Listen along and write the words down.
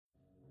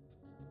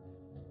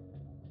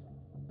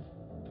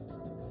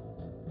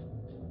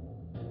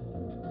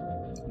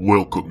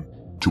Welcome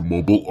to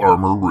Mobile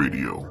Armor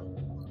Radio,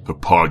 the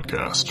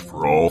podcast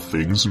for all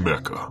things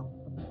mecha.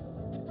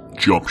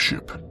 Jump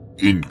ship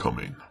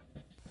incoming.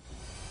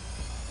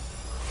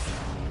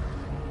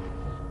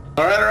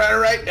 All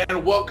right,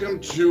 and welcome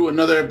to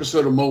another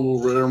episode of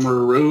Mobile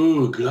Armor.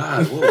 Oh,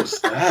 God, what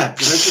was that?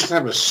 Did I just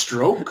have a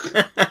stroke?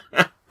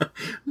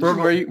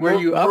 Were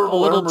you up a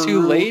little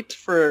too late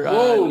for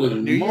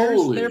New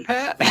Year's there,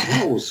 Pat?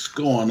 What was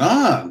going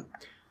on?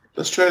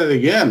 Let's try it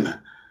again.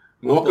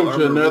 Welcome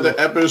to another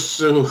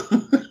episode.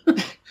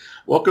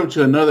 Welcome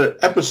to another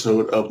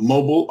episode of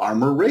Mobile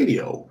Armor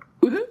Radio.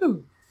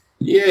 Woohoo!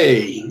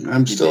 Yay!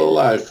 I'm still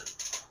alive.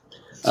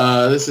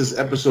 This is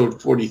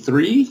episode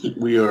 43.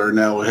 We are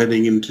now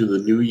heading into the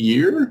new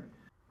year.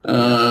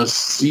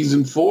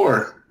 Season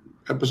 4,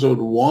 episode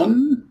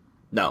 1.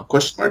 No.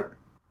 Question mark?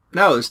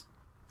 No, there's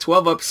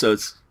 12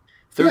 episodes.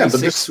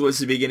 36 was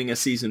the beginning of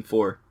season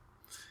 4.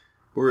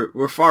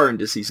 We're far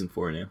into season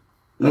 4 now.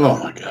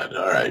 Oh my God!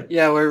 All right.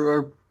 Yeah,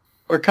 we're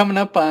coming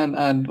up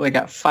on we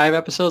got 5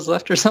 episodes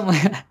left or something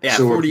like that. Yeah,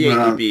 so 48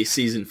 would be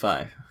season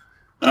 5.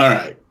 All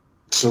right.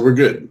 So we're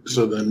good.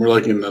 So then we're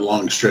like in the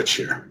long stretch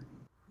here.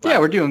 Wow. Yeah,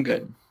 we're doing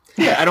good.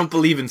 Yeah, I don't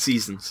believe in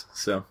seasons,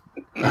 so.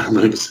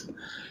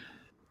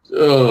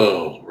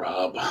 Oh,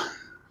 Rob.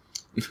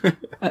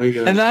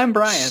 And I'm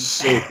Brian.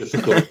 So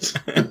difficult.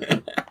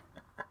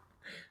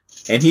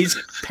 And he's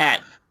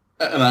Pat.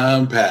 And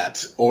I'm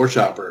Pat, or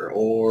Chopper,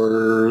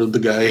 or the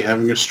guy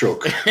having a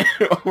stroke.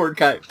 Or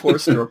poor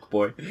stroke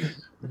boy.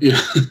 Yeah.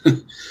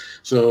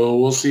 So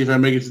we'll see if I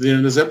make it to the end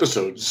of this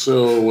episode.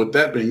 So with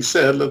that being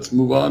said, let's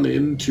move on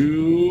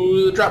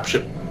into the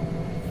dropship.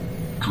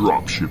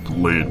 Dropship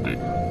landing.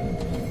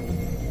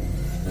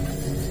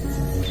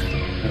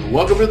 And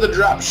welcome to the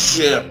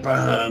dropship.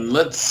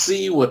 Let's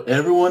see what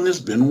everyone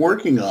has been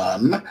working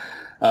on.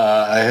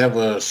 I have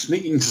a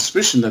sneaking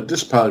suspicion that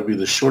this will probably be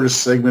the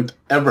shortest segment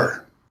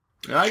ever.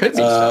 I could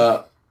see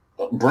so.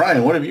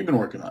 Brian, what have you been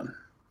working on?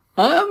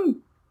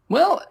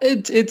 Well,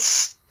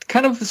 it's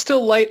kind of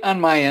still light on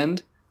my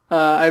end.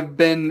 I've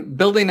been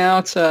building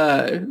out,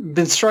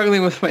 been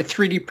struggling with my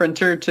 3D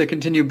printer to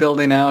continue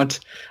building out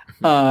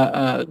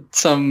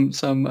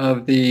some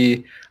of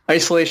the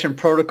isolation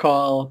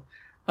protocol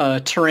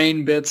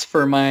terrain bits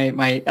for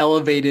my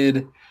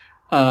elevated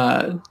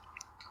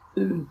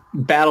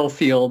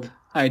battlefield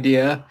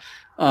idea.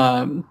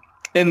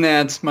 In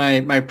that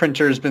my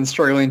printer has been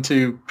struggling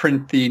to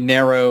print the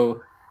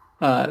narrow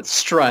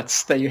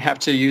struts that you have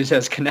to use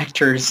as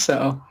connectors.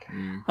 So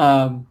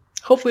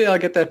hopefully I'll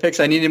get that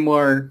fixed. I needed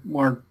more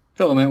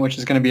filament, which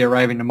is going to be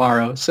arriving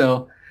tomorrow.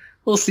 So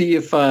we'll see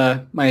if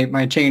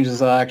my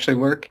changes actually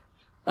work.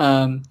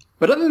 But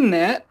other than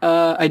that,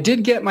 I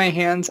did get my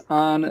hands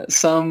on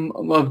some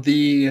of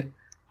the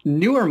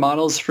newer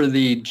models for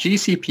the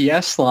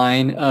GCPS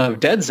line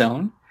of Dead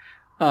Zone,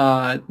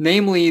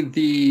 namely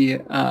the...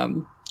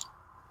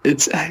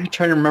 I'm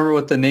trying to remember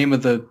what the name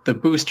of the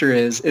booster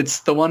is. It's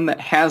the one that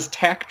has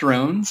TAC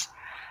drones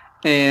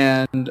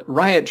and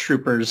riot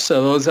troopers.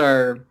 So those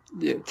are...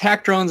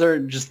 TAC drones are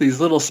just these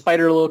little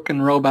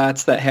spider-looking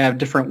robots that have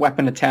different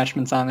weapon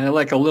attachments on. They're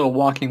like a little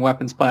walking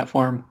weapons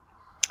platform.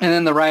 And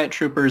then the riot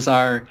troopers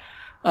are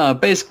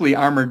basically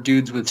armored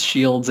dudes with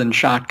shields and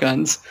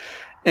shotguns.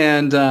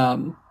 And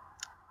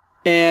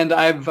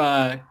I've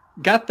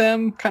got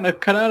them kind of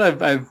cut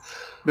out. I've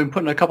been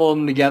putting a couple of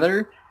them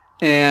together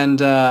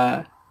and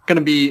going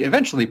to be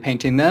eventually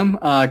painting them,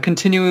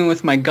 continuing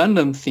with my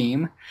Gundam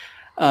theme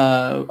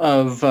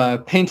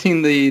of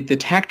painting the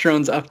TAC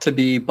drones up to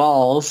be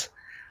balls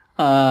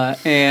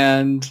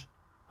and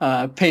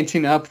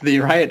painting up the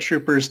riot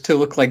troopers to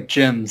look like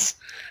gyms.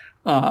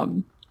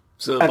 So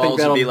the balls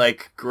will be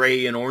like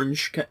gray and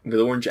orange, with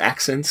orange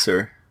accents,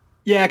 or?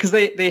 Yeah, because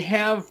they're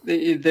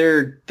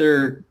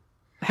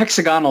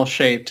hexagonal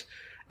shaped.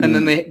 And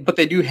then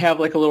they do have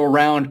like a little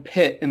round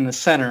pit in the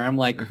center. I'm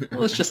like,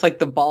 well, it's just like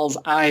the ball's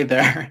eye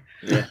there.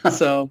 Yeah.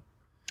 So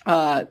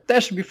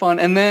that should be fun.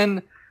 And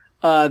then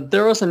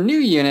there was a new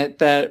unit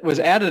that was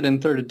added in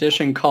 3rd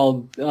edition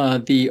called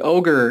the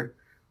Ogre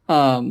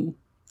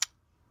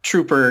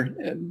Trooper.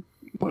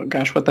 Oh,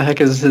 gosh, what the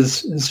heck is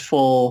his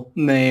full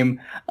name?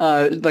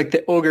 Like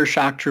the Ogre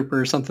Shock Trooper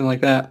or something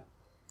like that.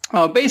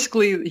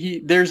 Basically,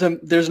 there's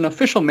an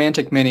official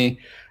Mantic Mini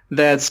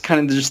that's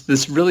kind of just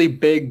this really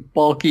big,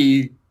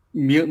 bulky,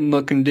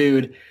 mutant-looking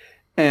dude,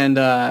 and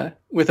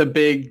with a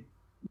big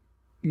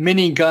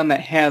mini gun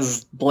that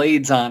has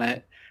blades on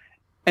it.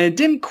 And it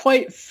didn't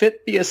quite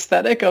fit the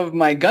aesthetic of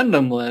my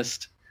Gundam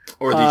list.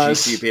 Or the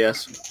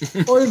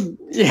GCPS. Or,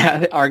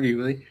 yeah,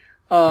 arguably.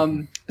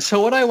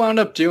 So what I wound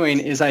up doing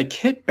is I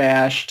kit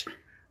bashed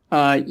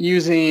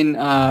using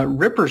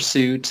Ripper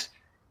Suit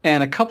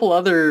and a couple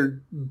other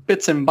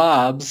bits and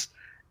bobs,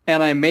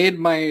 and I made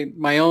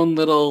my own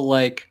little,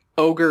 like,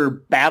 ogre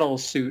battle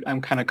suit,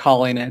 I'm kind of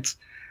calling it.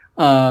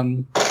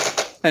 And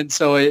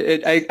so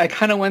I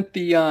kind of went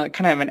the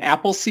kind of an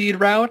Appleseed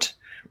route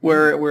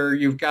where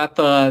you've got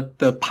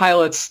the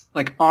pilot's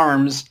like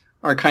arms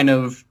are kind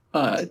of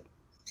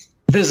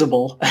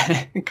visible,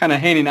 kind of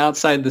hanging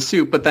outside the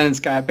suit, but then it's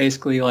got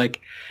basically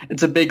like,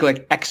 it's a big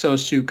like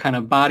exosuit kind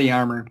of body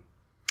armor.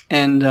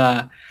 And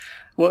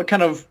what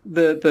kind of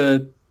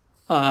the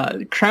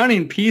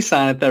crowning piece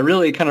on it that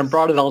really kind of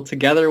brought it all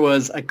together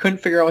was I couldn't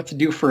figure out what to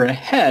do for a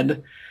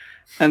head.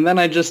 And then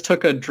I just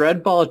took a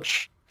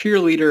Dreadball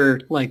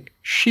cheerleader like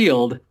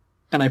shield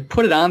and I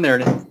put it on there,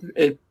 and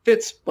it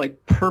fits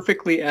like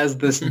perfectly as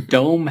this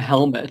dome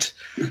helmet.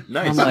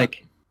 Nice. I'm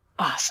like,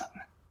 awesome.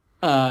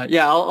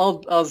 Yeah,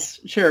 I'll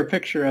share a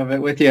picture of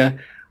it with you.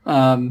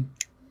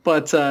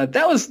 But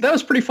that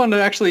was pretty fun to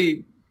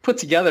actually put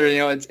together. You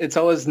know, it's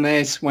always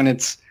nice when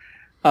it's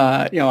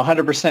 100%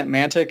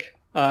 Mantic.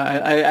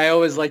 I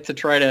always like to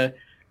try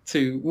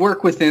to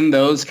work within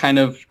those kind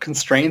of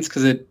constraints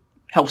because it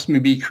helps me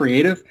be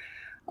creative.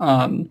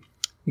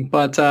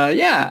 But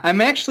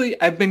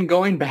I've been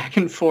going back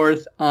and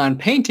forth on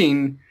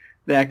painting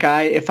that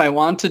guy. If I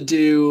want to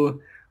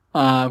do,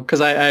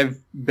 because I've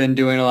been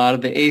doing a lot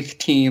of the 8th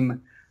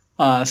team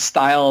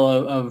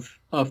style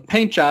of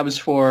paint jobs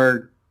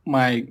for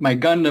my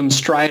Gundam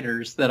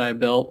Striders that I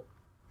built.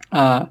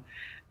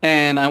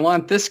 And I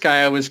want this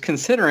guy. I was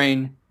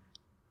considering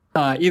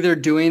either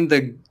doing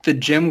the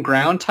Jim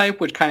Ground type,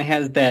 which kind of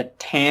has that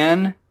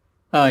tan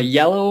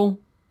yellow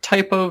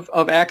type of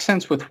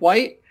accents with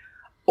white,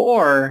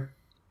 or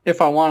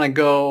if I want to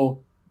go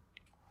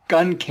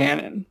gun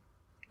cannon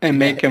and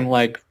make him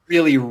like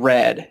really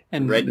red,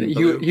 and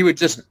he would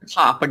just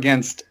pop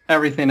against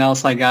everything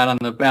else I got on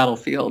the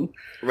battlefield.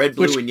 Red,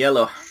 blue, and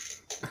yellow.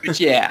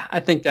 Yeah, I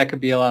think that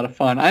could be a lot of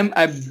fun. I'm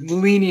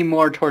leaning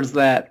more towards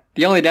that.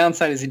 The only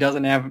downside is he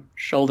doesn't have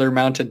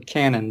shoulder-mounted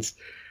cannons,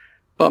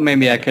 but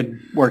maybe I could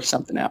work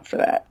something out for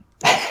that.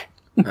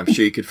 I'm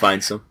sure you could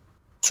find some.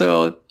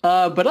 So,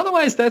 but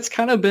otherwise, that's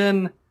kind of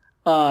been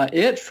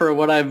it for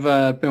what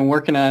I've been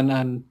working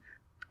on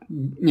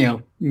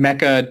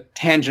mecha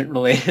tangent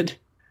related.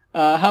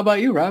 How about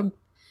you, Rob?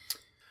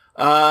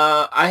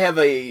 I have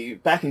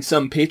backing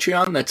some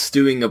Patreon that's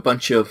doing a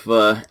bunch of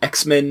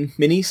X-Men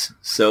minis,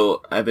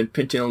 so I've been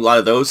printing a lot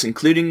of those,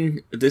 including,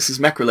 this is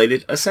mech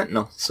related, a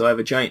Sentinel. So I have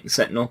a giant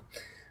Sentinel.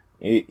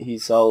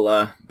 He's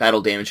all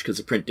battle damage because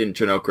the print didn't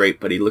turn out great,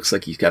 but he looks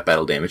like he's got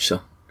battle damage, so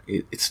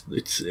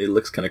it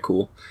looks kind of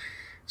cool.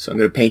 So I'm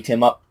going to paint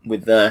him up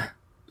with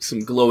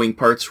some glowing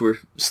parts where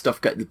stuff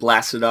got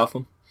blasted off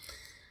him.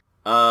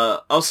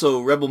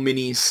 Also, Rebel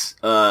Minis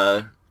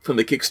from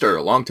the Kickstarter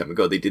a long time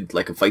ago, they did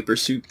like a Viper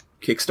suit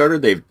Kickstarter.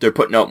 They're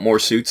putting out more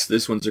suits.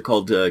 This ones are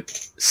called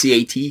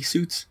CAT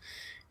suits,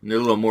 and they're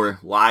a little more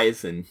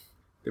lithe, and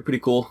they're pretty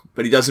cool.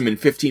 But he does them in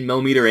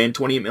 15mm and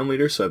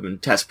 28mm, so I've been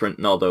test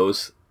printing all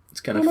those.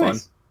 It's kind of fun.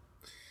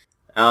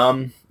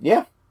 Nice.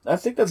 Yeah, I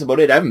think that's about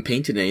it. I haven't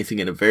painted anything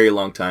in a very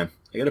long time.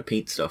 I gotta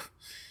paint stuff.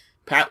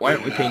 Pat, why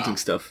aren't we painting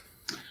stuff?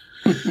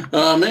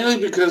 Mainly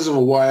because of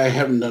why I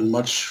haven't done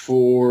much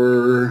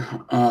for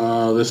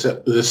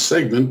this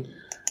segment,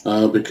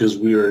 because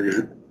we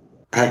are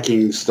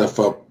packing stuff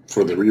up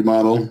for the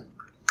remodel,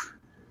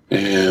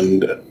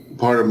 and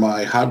part of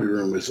my hobby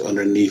room is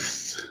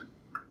underneath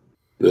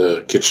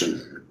the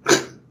kitchen.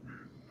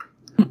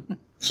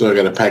 So I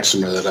got to pack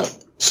some of that up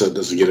so it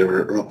doesn't get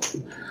everywhere.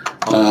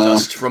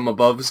 Dust from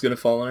above is going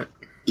to fall on it?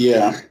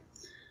 Yeah.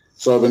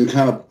 So I've been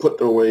kind of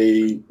putting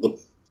away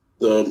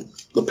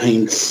the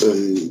paints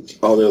and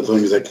all the other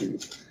things that can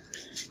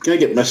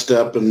get messed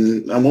up,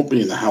 and I won't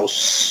be in the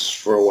house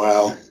for a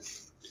while.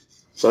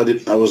 So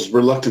I was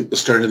reluctant to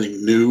start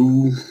anything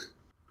new.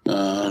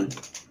 I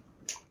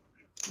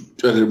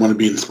didn't want to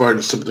be inspired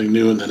to something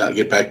new and then not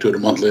get back to it a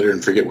month later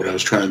and forget what I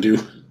was trying to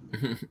do.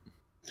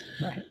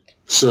 Right.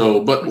 So,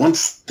 but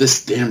once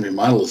this damn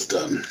remodel is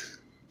done,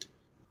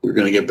 we're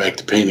going to get back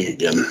to painting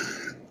again.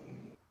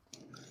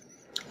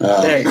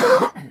 There you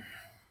go.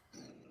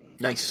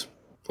 Nice.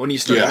 When are you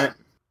starting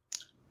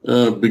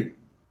that?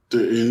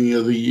 Any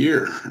of the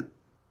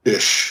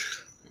year-ish.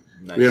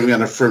 Nice. We haven't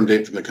got a firm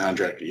date from the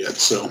contractor yet,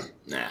 so.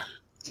 Nah.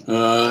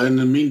 In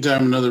the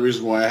meantime, another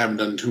reason why I haven't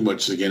done too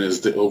much again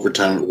is the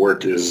overtime at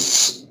work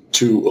is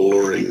too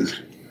alluring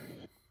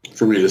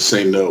for me to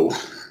say no.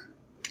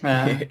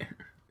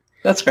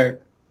 That's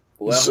fair.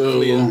 Well,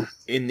 so,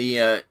 in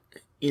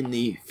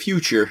the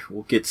future,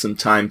 we'll get some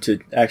time to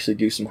actually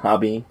do some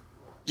hobbying.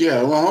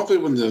 Yeah, well, hopefully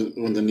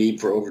when the need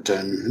for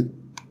overtime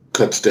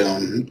cuts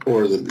down,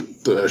 or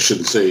I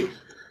shouldn't say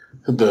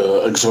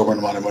the exorbitant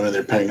amount of money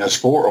they're paying us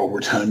for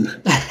overtime.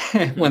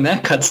 When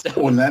that cuts down.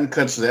 When that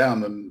cuts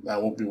down, then I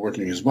won't be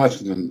working as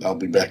much, and then I'll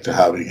be back to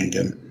hobbying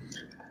again.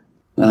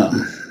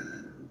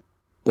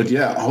 But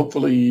yeah,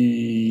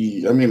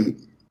 hopefully, I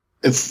mean,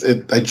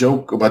 I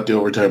joke about the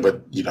overtime,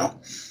 but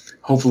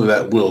hopefully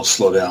that will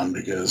slow down,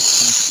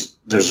 because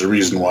there's a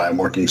reason why I'm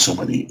working so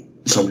many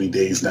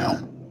days now.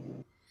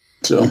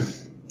 So,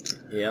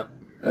 yeah.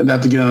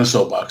 Not to get on a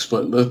soapbox,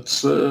 but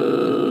let's let's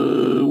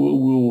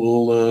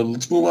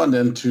move on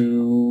then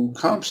to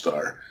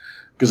Comstar,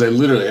 because I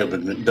literally have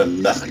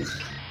done nothing.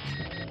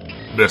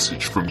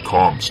 Message from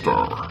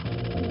Comstar.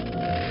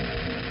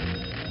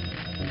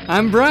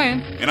 I'm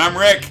Brian. And I'm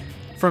Rick.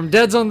 From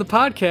Dead Zone the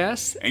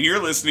podcast, And you're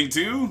listening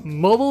to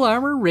Mobile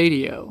Armor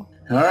Radio.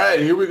 All right,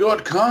 here we go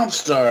at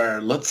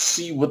Comstar. Let's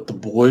see what the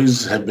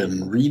boys have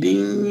been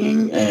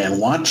reading and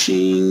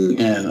watching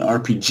and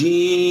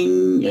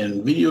RPGing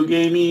and video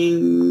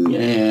gaming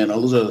and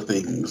all those other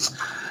things.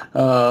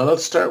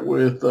 Let's start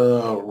with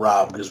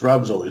Rob, because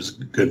Rob's always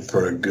good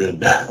for a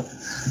good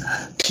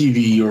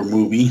TV or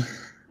movie.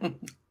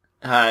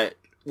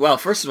 Well,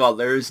 first of all,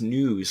 there is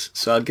news,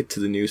 so I'll get to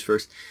the news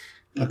first.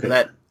 Okay.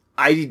 That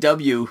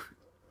IDW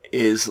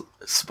is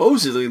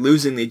supposedly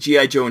losing the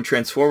G.I. Joe and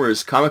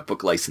Transformers comic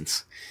book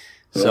license.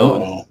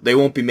 So they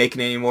won't be making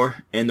it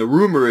anymore. And the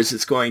rumor is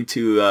it's going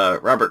to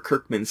Robert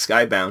Kirkman's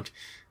Skybound.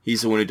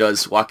 He's the one who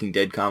does Walking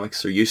Dead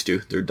comics, or used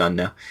to. They're done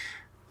now.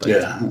 But,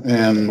 yeah,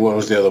 and what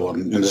was the other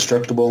one?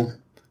 Indestructible?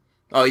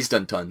 Oh, he's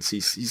done tons.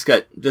 He's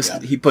got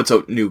just he puts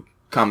out new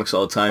comics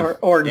all the time.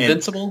 Or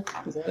Invincible?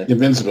 Is that it?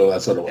 Invincible,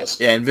 that's what it was.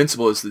 Yeah,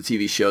 Invincible is the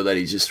TV show that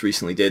he just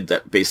recently did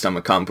that based on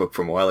a comic book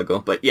from a while ago.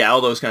 But yeah, all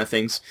those kind of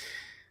things.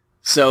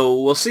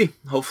 So we'll see.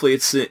 Hopefully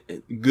it's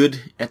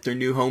good at their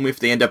new home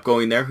if they end up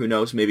going there. Who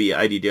knows? Maybe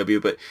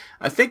IDW. But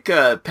I think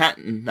Pat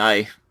and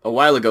I, a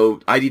while ago,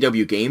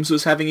 IDW Games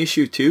was having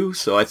issue too.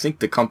 So I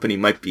think the company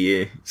might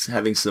be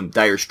having some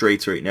dire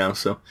straits right now.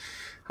 So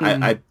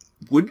I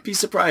wouldn't be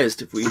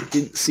surprised if we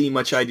didn't see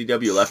much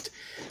IDW left.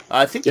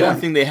 I think the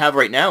only thing they have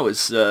right now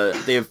is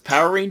they have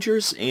Power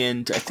Rangers,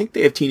 and I think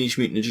they have Teenage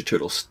Mutant Ninja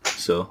Turtles.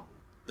 So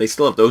they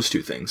still have those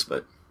two things.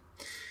 But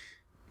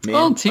man,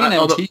 well,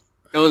 TNMT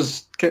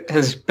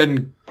has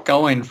been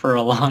going for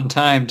a long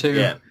time too.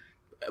 Yeah,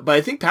 but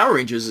I think Power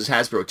Rangers is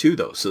Hasbro too,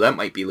 though. So that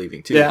might be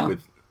leaving too. Yeah.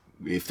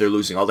 If they're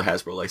losing all the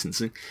Hasbro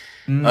licensing.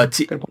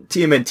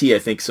 TMNT, I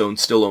think,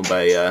 still owned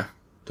by the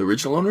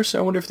original owners. So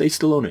I wonder if they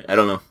still own it. I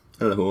don't know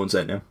who owns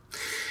that now.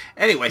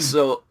 Anyway,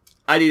 so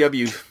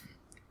IDW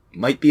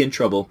might be in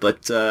trouble,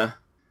 but other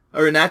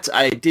than that,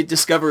 I did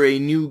discover a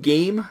new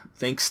game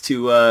thanks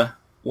to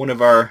one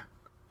of our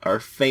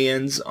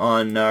fans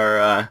on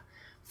our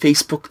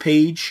Facebook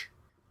page.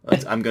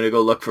 I'm going to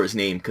go look for his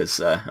name because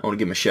I want to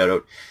give him a shout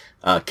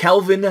out.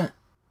 Calvin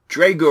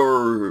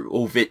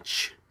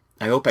Dragorovich.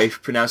 I hope I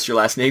pronounced your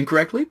last name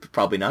correctly, but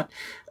probably not.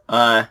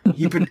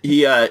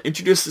 He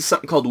introduced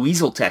something called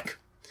Weasel Tech.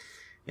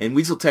 And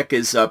Weasel Tech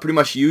is pretty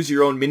much use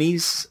your own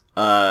minis,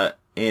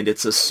 and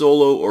it's a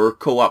solo or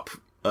co-op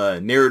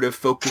narrative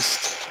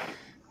focused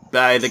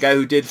by the guy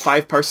who did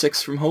 5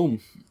 Parsecs from Home.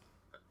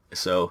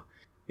 So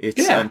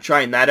I'm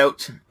trying that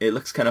out. It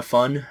looks kind of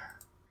fun.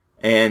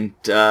 And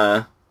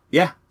so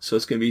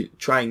it's going to be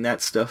trying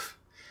that stuff.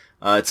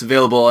 It's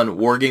available on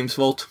Wargames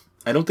Vault.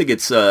 I don't think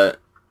it's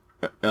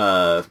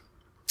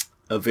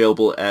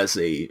available as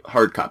a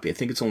hard copy. I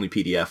think it's only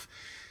PDF.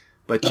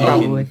 But you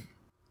can,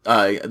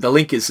 the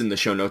link is in the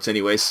show notes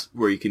anyways,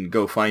 where you can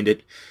go find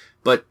it.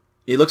 But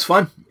it looks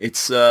fun.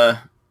 It's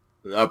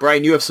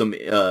Brian, you have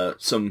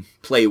some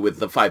play with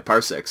the 5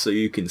 Parsecs, so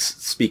you can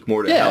speak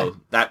more to how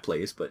that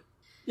plays. But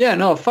yeah,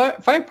 no,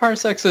 5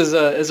 Parsecs is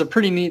a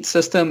pretty neat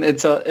system.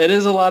 It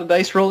is a lot of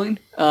dice rolling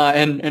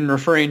and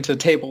referring to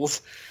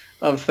tables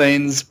of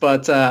things,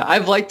 but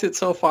I've liked it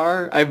so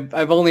far.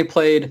 I've only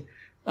played.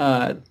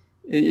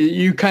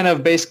 You kind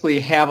of basically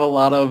have a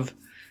lot of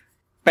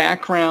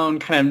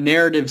background kind of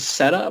narrative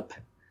setup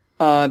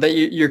that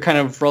you're kind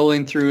of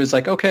rolling through. Is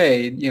like,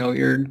 okay,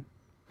 you're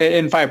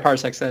in 5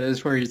 Parsecs, that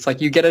is, where it's like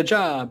you get a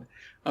job,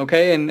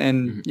 okay,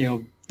 and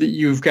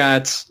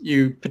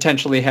you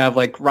potentially have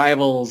like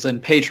rivals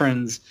and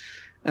patrons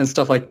and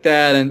stuff like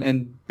that,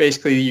 and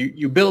basically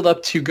you build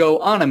up to go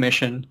on a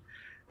mission,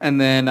 and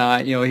then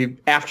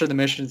after the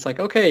mission it's like,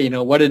 okay,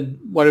 what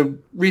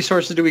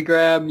resources do we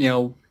grab?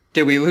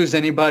 Did we lose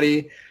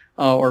anybody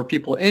or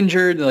people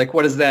injured? Like,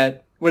 what does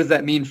that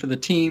mean for the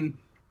team?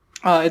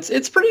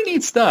 It's pretty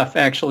neat stuff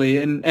actually,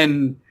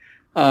 and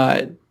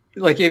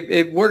like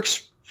it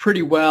works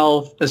pretty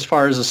well as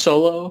far as a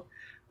solo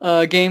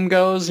game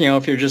goes.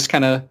 If you're just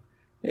kind of,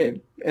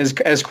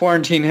 as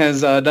quarantine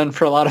has done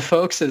for a lot of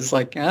folks, is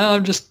like,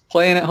 I'm just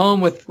playing at home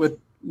with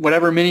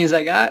whatever minis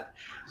I got.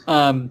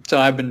 So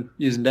I've been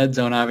using Dead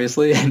Zone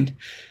obviously, and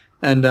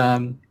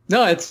no,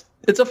 it's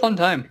a fun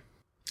time.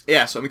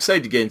 Yeah, so I'm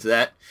excited to get into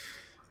that.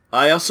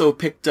 I also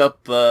picked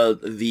up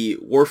the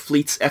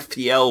Warfleet's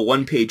FTL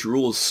one-page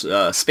rules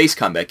space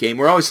combat game.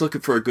 We're always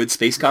looking for a good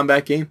space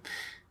combat game,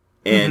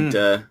 and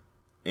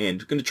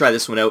going to try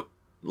this one out.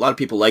 A lot of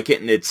people like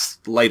it, and it's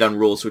light on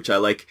rules, which I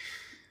like.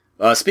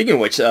 Speaking of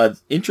which,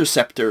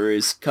 Interceptor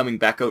is coming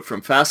back out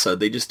from FASA.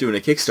 They're just doing a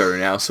Kickstarter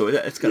now, so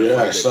it's kind of fun.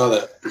 Yeah, I saw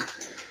that.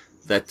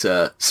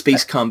 That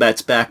space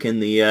combat's back in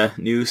the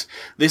news.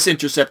 This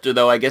Interceptor,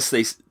 though, I guess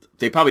they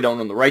probably don't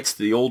own the rights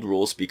to the old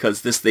rules,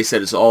 because this, they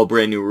said, is all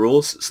brand new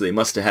rules, so they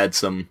must have had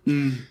some...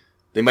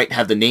 They might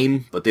have the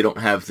name, but they don't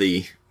have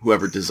the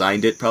whoever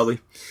designed it, probably.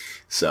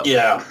 So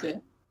yeah.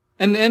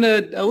 And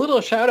a little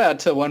shout out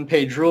to One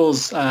Page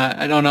Rules.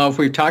 I don't know if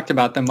we've talked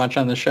about them much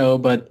on the show,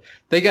 but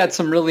they got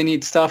some really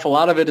neat stuff. A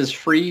lot of it is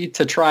free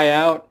to try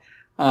out.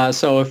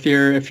 So if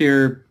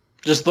you're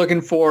just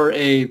looking for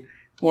a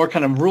more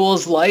kind of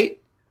rules light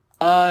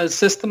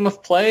system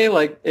of play,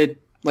 like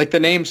like the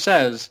name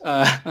says,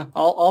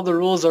 all the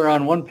rules are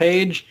on one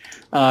page.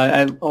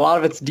 A lot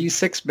of it's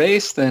D6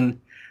 based, and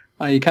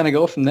you kind of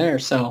go from there.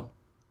 So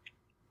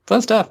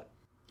fun stuff.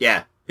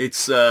 Yeah,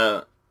 it's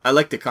I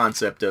like the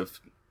concept of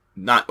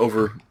not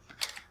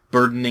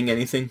overburdening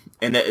anything,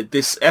 and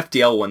this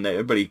FDL one that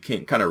everybody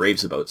kind of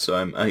raves about. So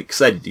I'm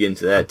excited to get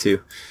into that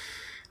too,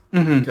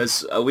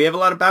 because we have a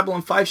lot of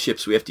Babylon 5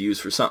 ships we have to use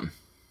for something.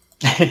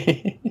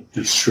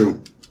 It's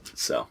true.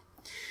 So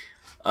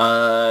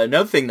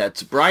another thing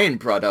that Brian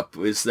brought up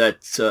was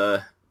that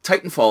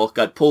Titanfall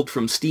got pulled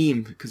from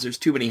Steam because there's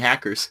too many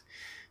hackers.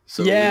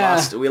 So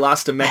we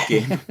lost a mech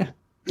game.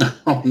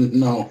 Oh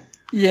no.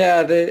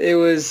 Yeah, there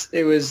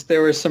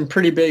were some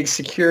pretty big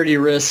security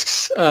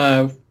risks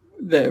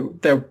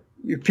that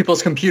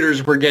people's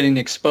computers were getting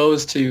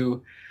exposed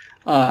to.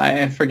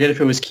 I forget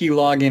if it was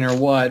keylogging or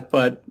what,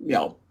 but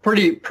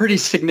pretty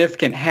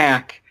significant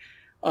hack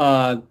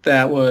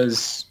that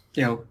was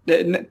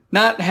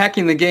not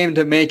hacking the game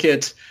to make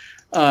it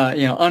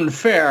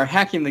unfair,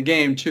 hacking the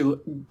game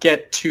to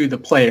get to the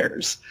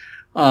players,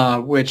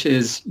 which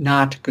is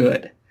not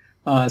good.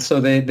 So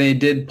they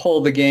did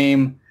pull the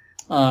game.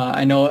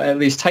 I know at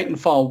least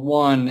Titanfall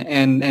 1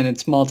 and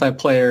its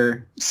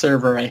multiplayer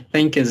server, I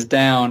think, is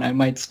down. I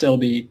might still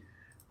be...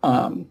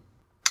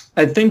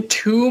 I think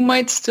 2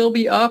 might still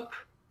be up,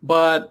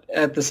 but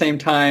at the same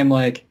time,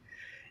 like,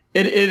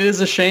 it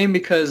is a shame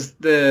because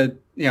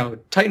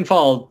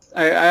Titanfall...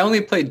 I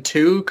only played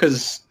 2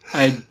 because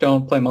I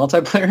don't play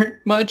multiplayer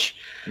much.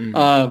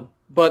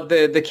 But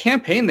the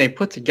campaign they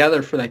put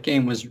together for that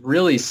game was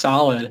really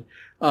solid.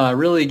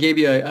 Really gave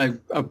you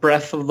a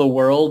breadth of the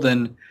world,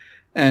 and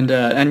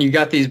you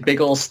got these big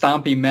old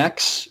stompy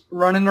mechs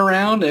running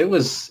around. It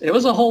was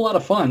a whole lot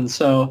of fun.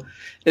 So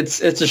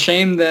it's a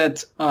shame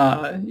that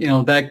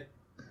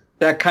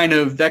that kind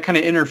of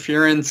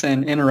interference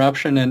and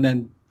interruption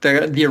and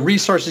the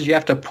resources you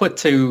have to put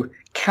to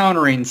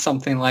countering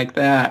something like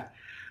that.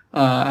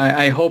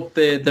 I hope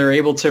that they're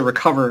able to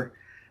recover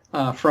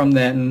from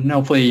that and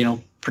hopefully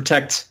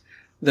protect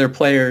their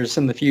players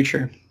in the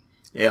future.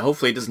 Yeah,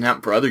 hopefully it doesn't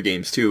happen for other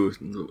games too.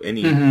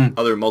 Any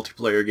other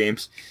multiplayer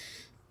games.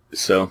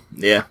 So,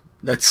 yeah,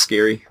 that's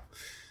scary.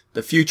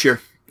 The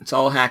future. It's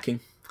all hacking.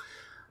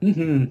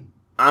 On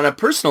a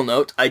personal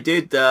note, I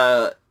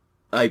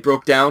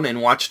broke down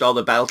and watched all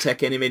the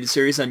BattleTech animated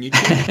series on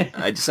YouTube.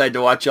 I decided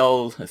to watch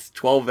all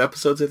 12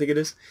 episodes, I think it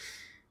is.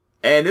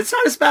 And it's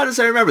not as bad as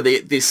I remember.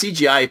 The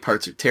CGI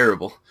parts are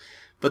terrible.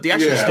 But the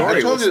actual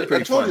story was pretty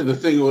fun. I told you the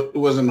thing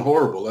wasn't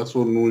horrible. That's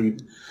when we,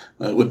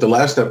 with the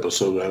last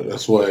episode,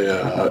 that's why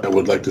I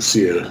would like to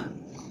see a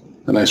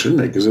nice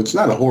remake, because it's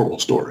not a horrible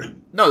story.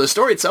 No, the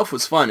story itself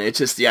was fun. It's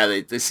just, the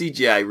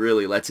CGI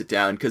really lets it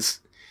down,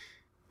 because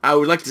I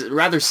would like to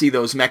rather see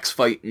those mechs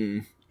fight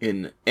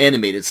in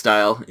animated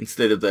style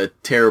instead of the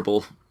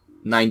terrible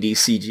 90s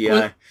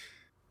CGI.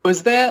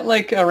 Was that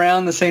like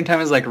around the same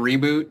time as like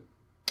Reboot?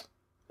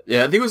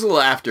 Yeah, I think it was a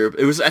little after.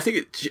 It was, I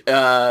think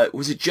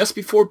was it just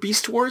before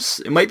Beast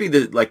Wars? It might be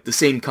the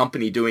same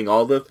company doing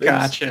all the things.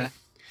 Gotcha.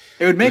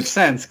 It would make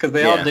sense because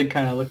they all did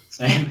kind of look the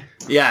same.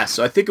 Yeah,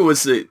 so I think it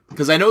was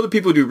because I know the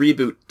people who do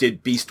Reboot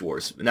did Beast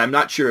Wars, and I'm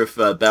not sure if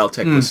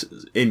BattleTech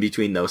was in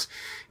between those.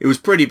 It was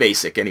pretty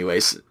basic,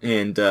 anyways,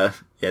 and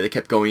they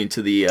kept going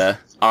into the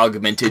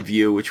augmented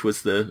view, which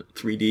was the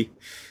 3D.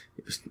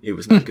 It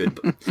was not good,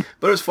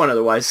 but it was fun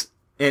otherwise,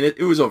 and it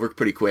was over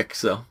pretty quick.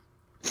 So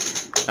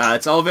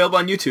it's all available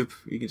on YouTube.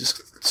 You can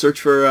just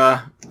search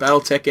for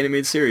BattleTech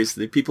animated series.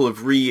 The people have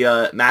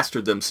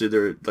remastered them, so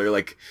they're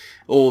like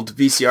old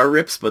VCR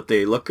rips, but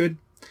they look good.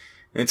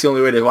 And it's the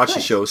only way to watch the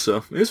show,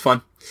 so it was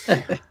fun.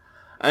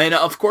 And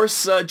of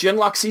course,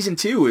 Genlock Season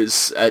 2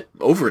 is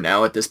over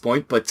now at this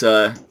point, but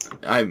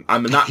I'm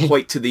not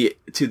quite to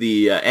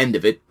the end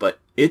of it, but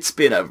it's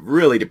been a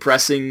really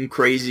depressing,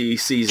 crazy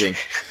season.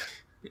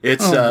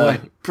 It's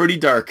pretty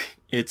dark.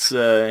 It's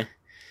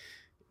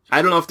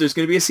I don't know if there's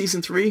going to be a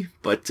Season 3,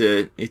 but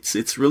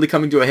it's really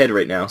coming to a head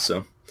right now,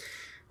 so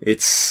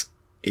it's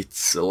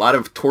a lot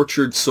of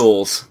tortured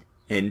souls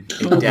and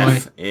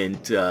death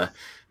and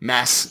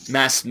mass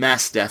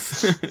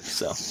death.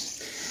 So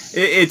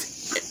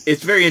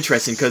it's very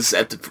interesting because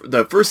at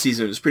the first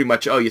season it was pretty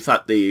much you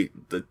thought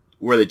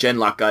where the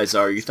Genlock guys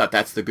are, you thought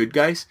that's the good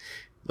guys,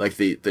 like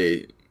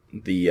the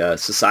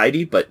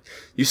society, but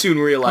you soon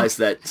realize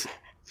that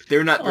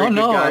they're not very good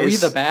guys. Are we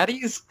the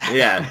baddies?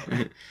 Yeah.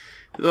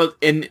 Well,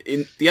 and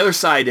the other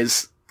side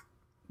is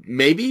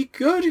maybe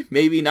good,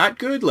 maybe not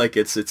good. Like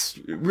it's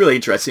really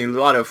interesting. A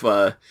lot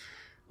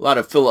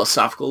of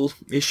philosophical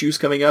issues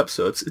coming up,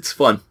 so it's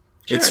fun.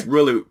 Sure. It's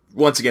really,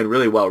 once again,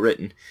 really well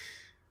written,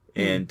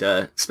 and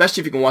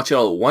especially if you can watch it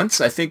all at once.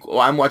 I think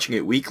I'm watching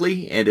it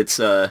weekly, and it's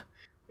a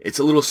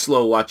little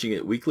slow watching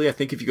it weekly. I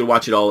think if you could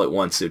watch it all at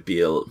once, it'd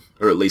be or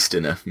at least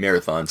in a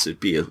marathon, so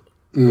it'd be a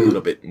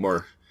little bit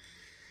more.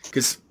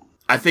 Because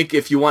I think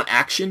if you want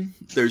action,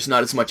 there's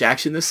not as much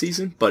action this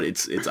season, but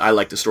I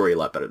like the story a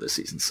lot better this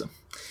season. So,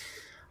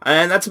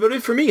 and that's about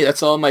it for me.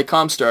 That's all my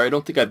Comstar. I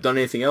don't think I've done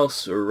anything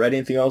else or read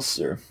anything else,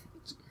 or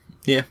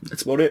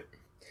that's about it.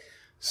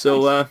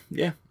 So,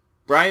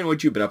 Brian,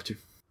 what you been up to?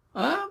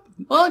 Well,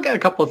 I got a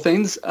couple of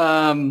things.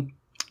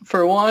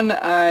 For one,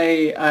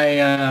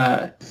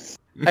 I'd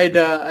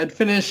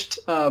finished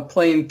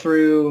playing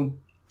through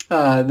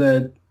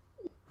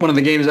one of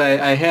the games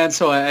I had,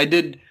 so I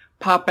did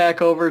pop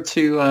back over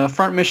to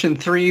Front Mission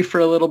 3 for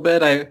a little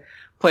bit. I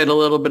played a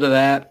little bit of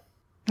that.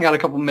 Got a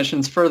couple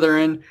missions further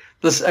in.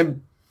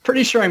 I'm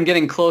pretty sure I'm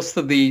getting close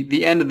to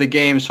the end of the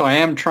game, so I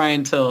am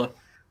trying to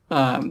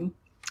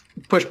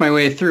push my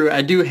way through.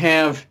 I do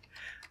have...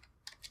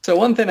 So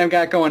one thing I've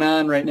got going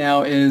on right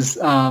now is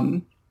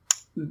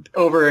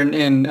over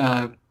in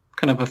kind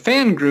of a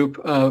fan group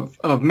of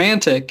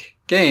Mantic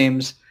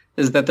Games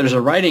is that there's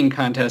a writing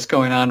contest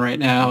going on right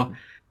now,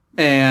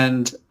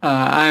 and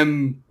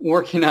I'm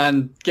working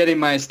on getting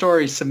my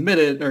story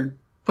submitted or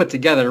put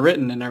together,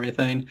 written and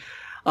everything.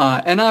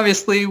 And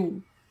obviously,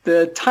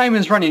 the time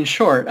is running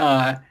short.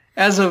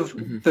 As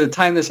of the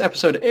time this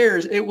episode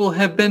airs, it will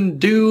have been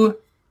due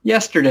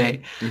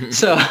yesterday.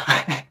 So,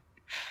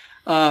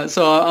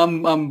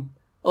 I'm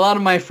a lot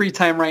of my free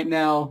time right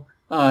now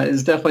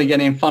is definitely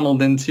getting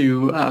funneled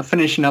into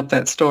finishing up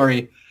that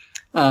story.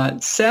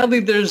 Sadly,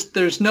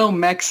 there's no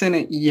mechs in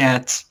it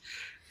yet,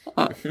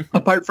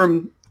 apart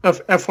from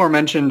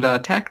aforementioned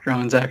attack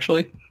drones,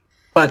 actually.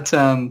 But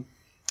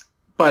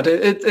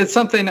it's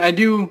something I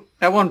do.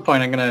 At one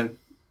point, I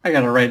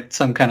gotta write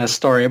some kind of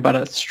story about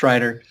a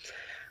Strider.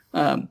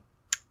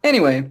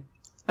 Anyway,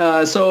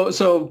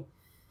 so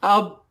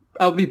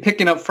I'll be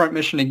picking up Front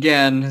Mission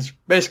again. Is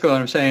basically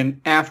what I'm saying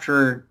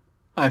after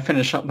I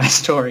finish up my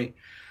story.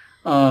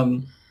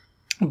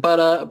 But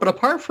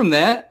apart from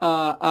that,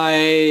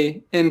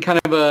 I in kind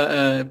of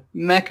a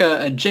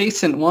mecha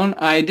adjacent one,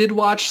 I did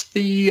watch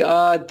the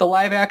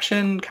live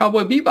action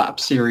Cowboy Bebop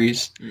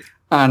series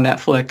on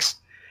Netflix,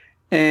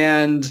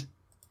 and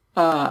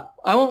I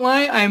won't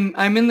lie,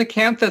 I'm in the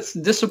camp that's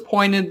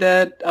disappointed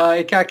that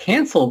it got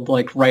canceled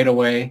like right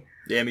away.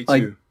 Yeah, me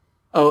too.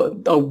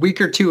 Like a week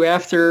or two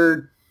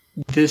after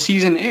the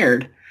season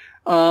aired.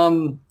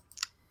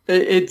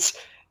 It's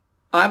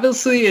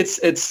obviously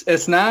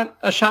it's not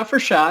a shot for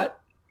shot.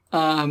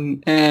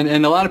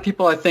 And a lot of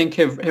people, I think,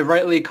 have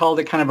rightly called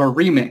it kind of a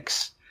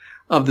remix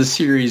of the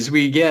series.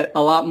 We get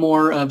a lot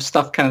more of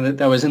stuff kind of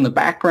that was in the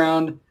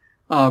background,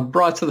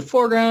 brought to the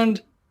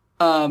foreground,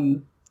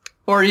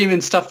 or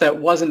even stuff that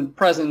wasn't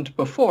present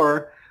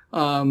before.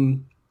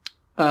 Like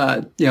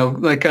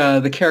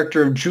the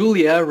character of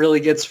Julia really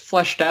gets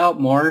fleshed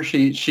out more.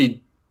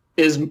 She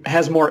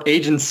has more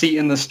agency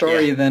in the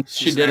story than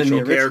she did in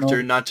the original.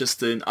 Character, not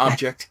just an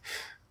object.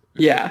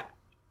 Yeah,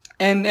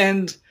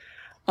 and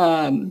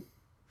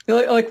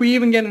like we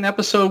even get an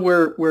episode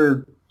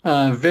where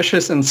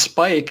Vicious and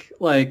Spike,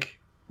 like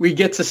we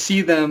get to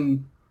see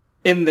them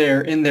in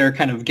their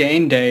kind of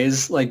gang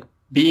days, like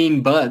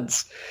being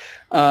buds,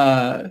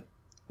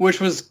 which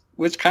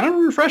kind of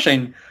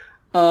refreshing.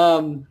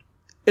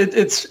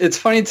 It's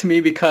funny to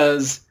me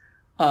because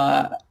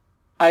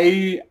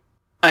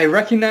I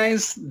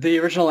recognize the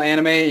original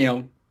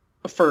anime,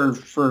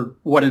 for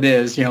what it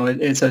is.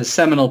 It's a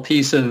seminal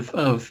piece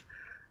of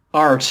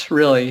art,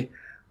 really,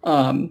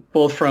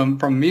 both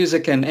from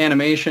music and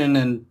animation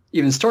and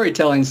even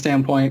storytelling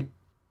standpoint.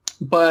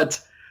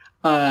 But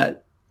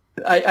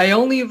I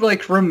only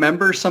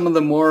remember some of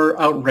the more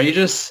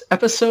outrageous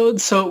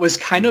episodes, so it was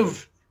kind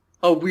of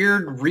a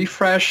weird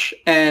refresh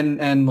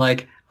and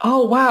like,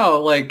 oh wow,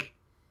 like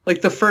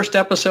the first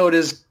episode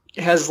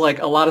has like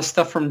a lot of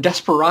stuff from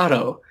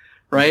Desperado,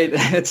 right?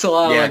 It's a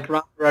lot of like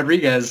Robert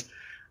Rodriguez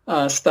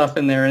stuff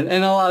in there, and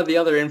a lot of the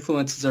other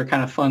influences are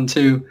kind of fun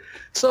too.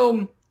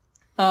 So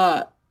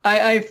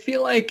I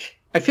feel like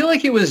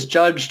it was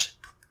judged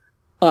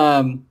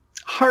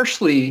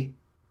harshly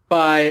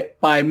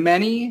by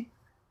many,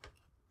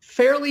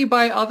 fairly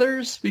by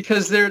others,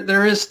 because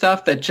there is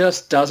stuff that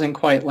just doesn't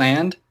quite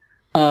land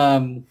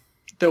the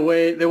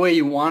way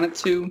you want it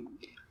to.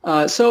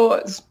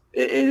 So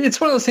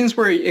it's one of those things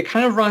where it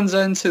kind of runs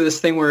into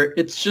this thing where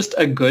it's just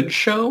a good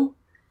show.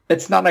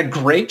 It's not a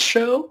great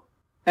show,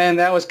 and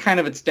that was kind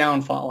of its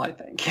downfall, I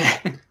think.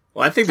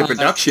 Well, I think the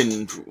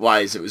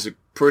production-wise, it was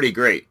pretty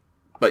great.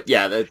 But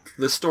yeah,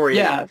 the story,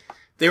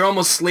 they were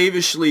almost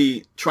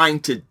slavishly trying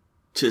to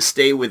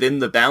stay within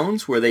the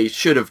bounds where they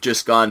should have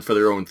just gone for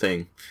their own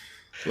thing.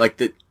 Like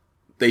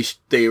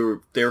they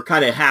were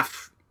kind of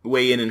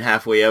halfway in and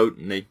halfway out,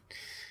 and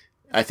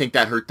I think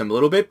that hurt them a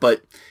little bit.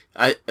 But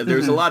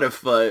there's a lot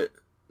of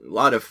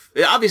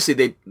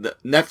obviously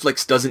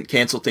Netflix doesn't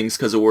cancel things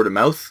because of word of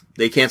mouth.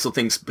 They cancel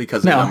things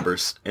because of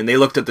numbers, and they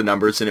looked at the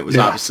numbers, and it was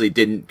obviously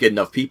didn't get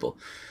enough people.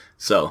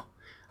 So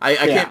I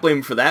can't blame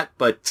them for that,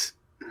 but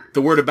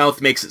the word of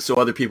mouth makes it so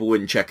other people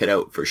wouldn't check it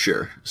out for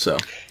sure. So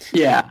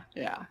yeah.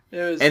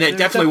 It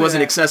definitely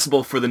wasn't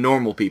accessible for the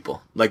normal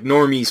people. Like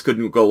normies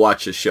couldn't go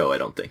watch this show, I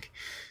don't think.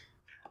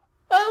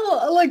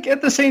 Well, like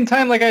at the same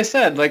time, like I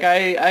said, like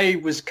I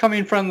was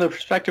coming from the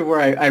perspective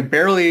where I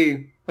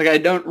barely, like I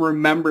don't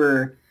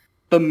remember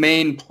the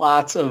main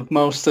plots of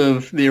most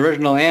of the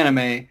original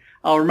anime.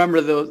 I'll remember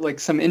those, like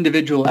some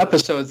individual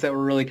episodes that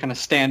were really kind of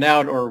stand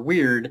out or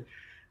weird.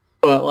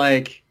 But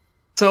like,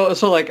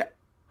 So like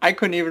I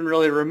couldn't even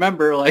really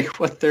remember like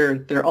what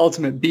their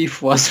ultimate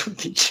beef was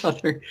with each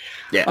other.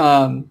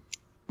 Yeah.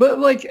 But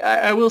like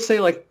I will say,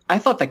 like I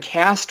thought the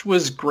cast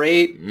was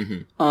great.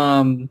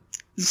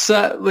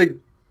 So like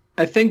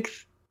I think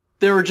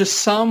there were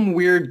just some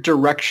weird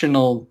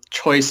directional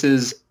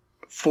choices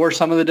for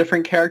some of the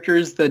different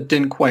characters that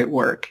didn't quite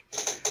work.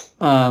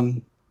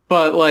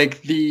 But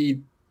like the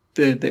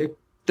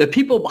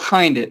people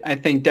behind it, I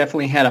think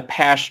definitely had a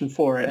passion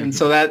for it. And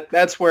so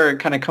that's where it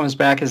kind of comes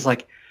back is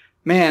like,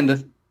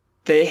 man,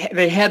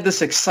 they had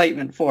this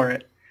excitement for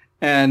it.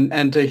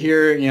 And to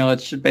hear,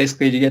 it's just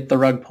basically to get the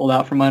rug pulled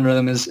out from under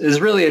them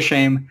is really a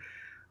shame.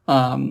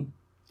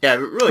 Yeah,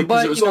 really,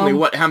 because it was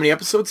only, how many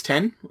episodes?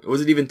 10?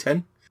 Was it even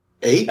 10?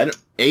 8?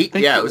 8?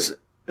 Yeah, it was...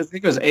 I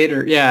think it was 8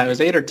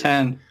 or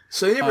 10.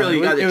 So they never really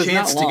got a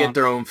chance to get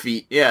their own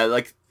feet. Yeah,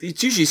 like,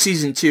 it's usually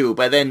season 2,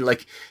 but then,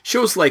 like,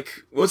 shows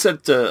like, what's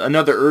that,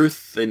 Another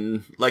Earth,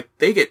 and, like,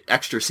 they get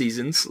extra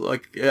seasons.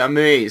 Like, I'm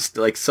amazed,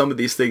 like, some of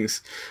these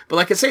things. But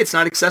like I say, it's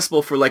not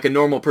accessible for, like, a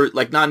normal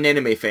like, not an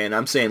anime fan.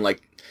 I'm saying,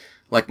 like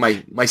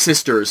my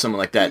sister or someone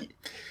like that.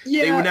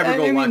 Yeah, they would never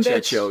go watch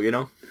that show,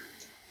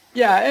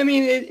 Yeah, I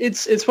mean,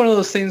 it's one of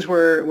those things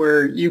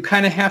where you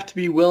kind of have to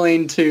be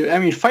willing to... I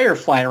mean,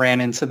 Firefly ran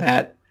into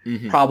that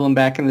problem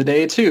back in the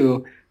day,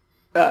 too.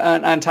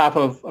 On top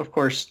of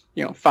course,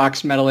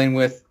 Fox meddling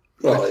with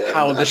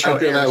how the show... I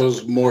feel that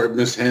was more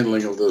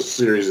mishandling of the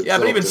series itself. Yeah,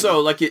 but even so,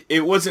 like,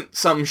 it wasn't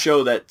some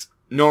show that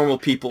normal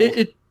people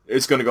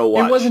is going to go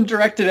watch. It wasn't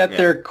directed at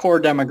their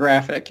core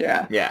demographic,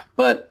 yeah. Yeah.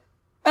 But,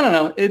 I don't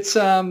know, it's...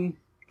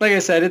 like I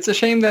said, it's a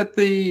shame that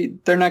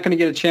they're not going to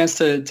get a chance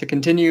to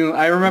continue.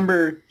 I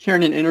remember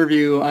hearing an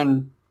interview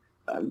on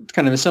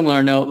kind of a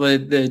similar note.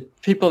 The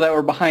people that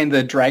were behind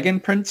the Dragon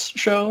Prince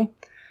show,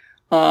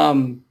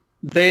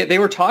 they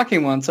were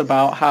talking once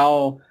about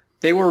how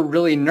they were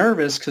really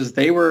nervous because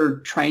they were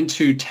trying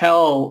to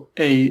tell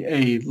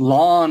a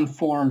long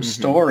form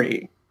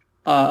story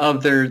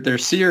of their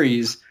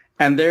series,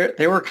 and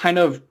they were kind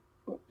of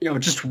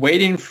just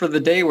waiting for the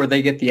day where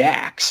they get the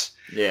axe.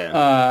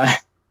 Yeah.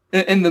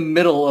 In the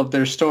middle of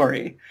their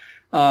story.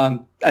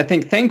 I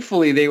think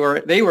thankfully they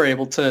were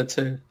able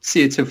to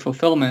see it to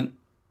fulfillment,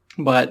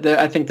 but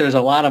I think there's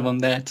a lot of them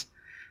that,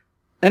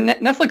 and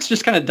Netflix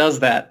just kind of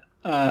does that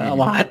a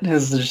lot.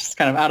 It's just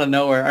kind of out of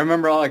nowhere. I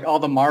remember all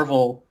the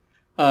Marvel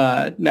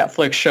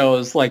Netflix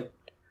shows, like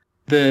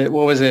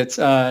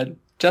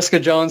Jessica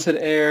Jones had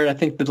aired. I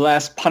think the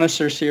last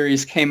Punisher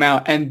series came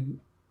out, and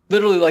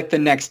literally like the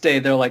next day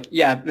they're like,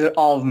 yeah,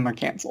 all of them are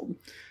canceled.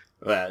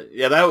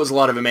 Yeah, that was a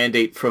lot of a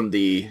mandate from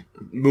the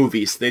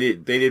movies. They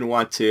didn't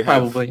want to have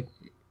probably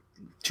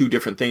two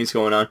different things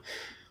going on.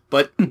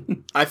 But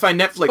I find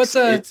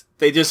Netflix,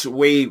 they just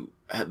weigh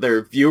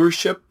their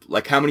viewership,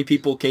 like how many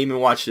people came and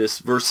watched this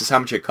versus how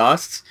much it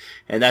costs,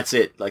 and that's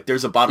it. Like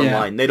there's a bottom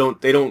line. They don't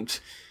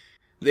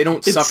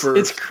suffer.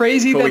 It's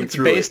crazy that it's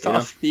based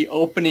off the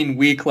opening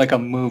week like a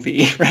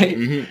movie, right?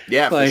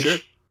 Yeah, like, for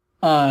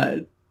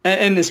sure.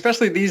 And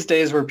especially these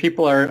days where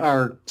people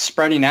are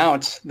spreading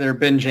out their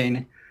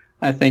binging.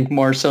 I think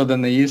more so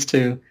than they used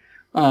to,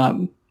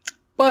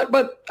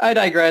 but I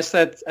digress.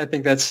 I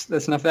think that's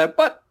enough of that.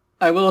 But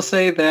I will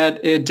say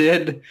that it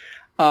did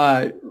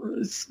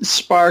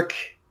spark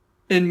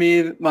in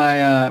me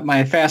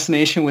my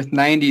fascination with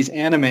 '90s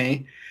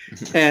anime,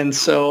 and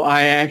so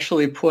I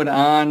actually put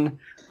on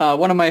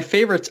one of my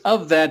favorites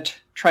of that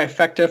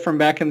trifecta from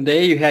back in the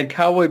day. You had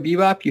Cowboy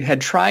Bebop, you had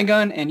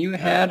Trigun, and you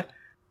had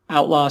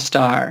Outlaw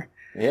Star.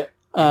 Yeah.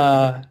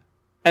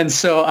 And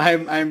so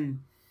I'm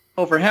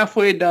over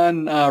halfway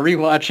done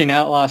rewatching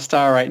Outlaw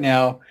Star right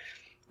now,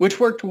 which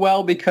worked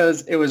well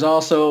because it was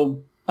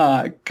also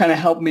kind of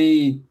helped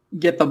me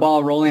get the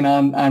ball rolling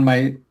on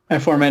my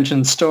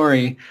aforementioned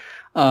story,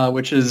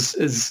 which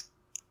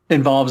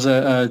involves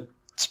a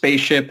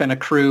spaceship and a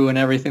crew and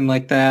everything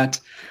like that,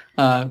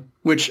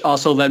 which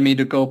also led me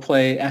to go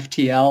play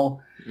FTL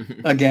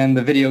again,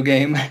 the video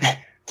game,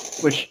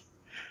 which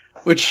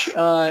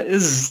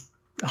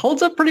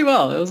holds up pretty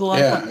well. It was a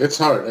lot of fun. Yeah, it's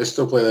hard. I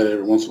still play that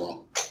every once in a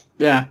while.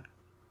 Yeah,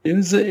 it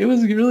was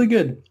really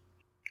good.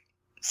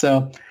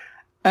 So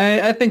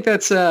I think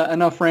that's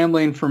enough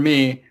rambling for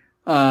me.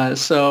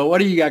 So what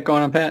do you got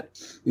going on, Pat?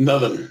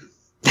 Nothing.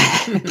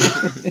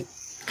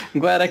 I'm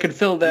glad I could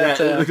fill that.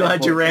 Yeah, I'm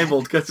glad you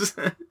rambled. Cause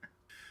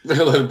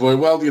boy,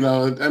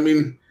 well, I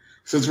mean,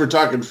 since we're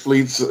talking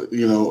fleets,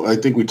 I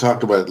think we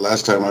talked about it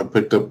last time. I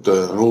picked up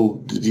the whole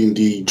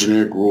D&D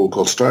generic rule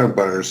called Star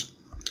Empires,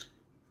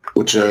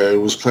 which I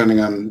was planning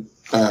on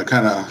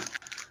kind of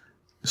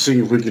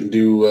seeing if we can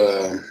do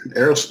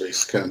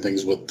aerospace kind of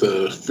things with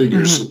the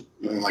figures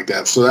and like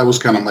that. So that was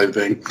kind of my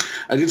thing.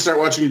 I did start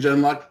watching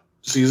Genlock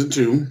Season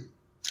 2.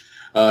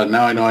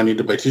 Now I know I need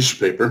to buy tissue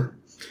paper.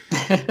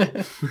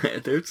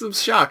 There's some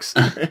shocks.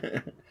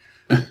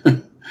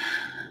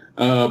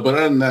 But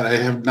other than that, I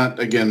have not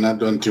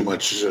done too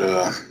much.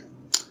 A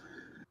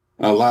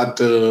lot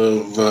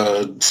of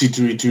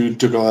C2E2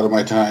 took a lot of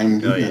my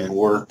time and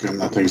work and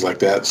things like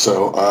that.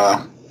 So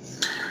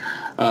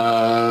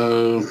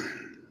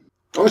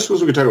Oh, I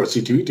suppose we could talk about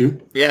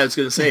C2E2. Yeah, I was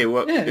going to say,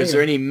 is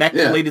there any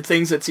mech-related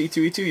things at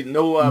C2E2?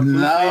 No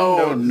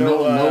Bluefin?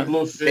 No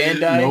Bluefin,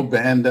 Bandai? no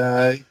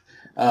Bandai.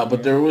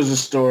 But there was a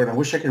store, and I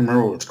wish I can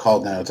remember what it's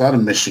called now. It's out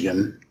of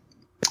Michigan.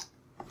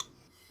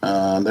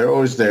 They're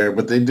always there,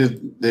 but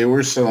they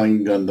were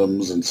selling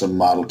Gundams and some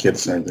model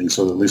kits and everything,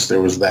 so at least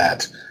there was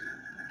that.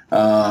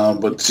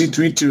 But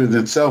C2E2 in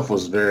itself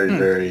was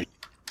very...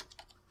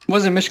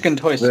 Wasn't Michigan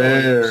Toy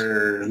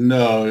Store?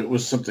 No, it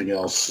was something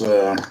else.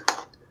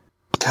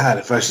 God,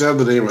 if I said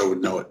the name, I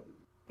would know it.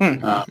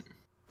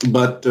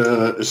 But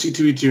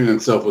C2E2 in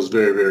itself was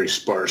very, very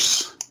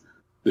sparse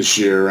this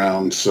year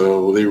around,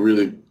 so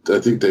I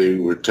think they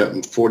were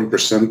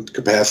 40%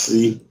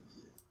 capacity.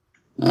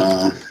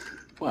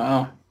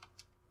 Wow.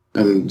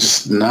 And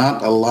just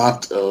not a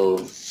lot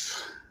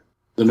of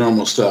the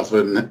normal stuff.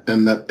 And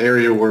that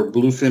area where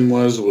Bluefin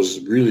was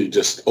really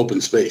just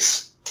open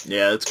space.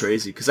 Yeah, that's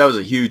crazy, because that was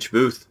a huge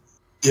booth.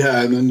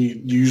 Yeah, and then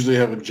you usually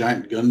have a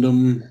giant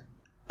Gundam,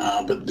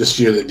 but this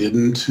year they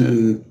didn't,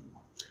 and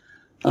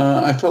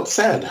I felt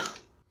sad.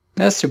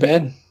 That's too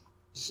bad.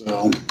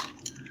 So,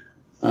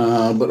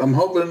 but I'm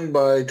hoping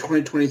by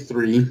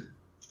 2023,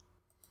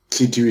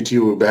 C2E2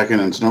 will be back in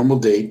its normal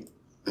date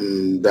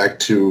and back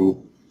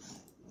to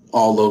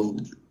all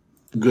the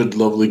good,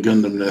 lovely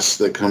Gundamness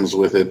that comes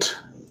with it.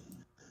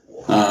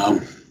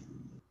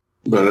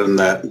 But other than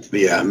that,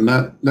 yeah,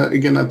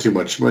 not too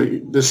much. But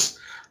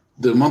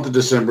the month of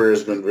December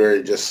has been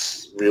very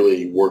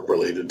really work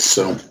related.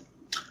 So,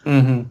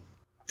 but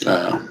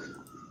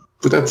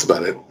that's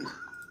about it.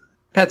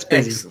 That's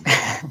busy.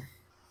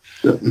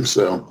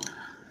 So,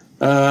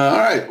 all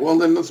right. Well,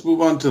 then let's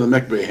move on to the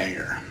Mech Bay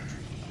Hangar.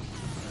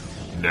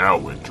 Now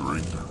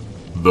entering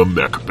the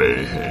Mech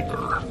Bay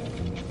Hangar.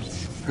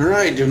 All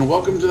right, and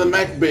welcome to the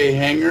Mech Bay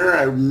Hangar.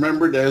 I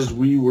remembered as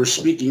we were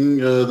speaking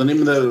the name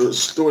of the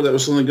store that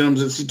was selling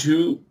Gundams at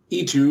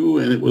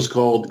C2E2, and it was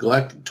called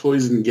Galactic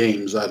Toys and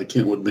Games out of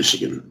Kentwood,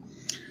 Michigan.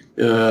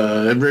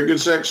 A very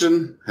good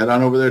section. Head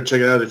on over there,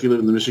 check it out if you live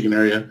in the Michigan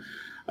area.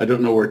 I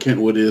don't know where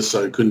Kentwood is,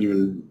 so I couldn't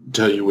even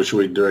tell you which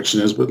way direction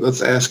is, but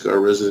let's ask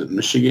our resident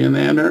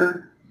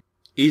Michiganer.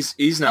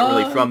 He's not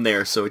really from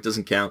there, so it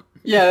doesn't count.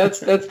 Yeah,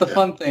 that's the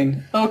fun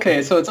thing.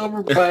 Okay, so it's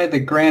over by the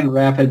Grand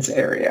Rapids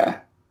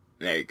area.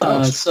 There you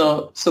go.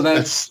 So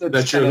that's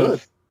your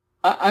hood.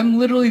 I'm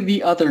literally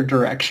the other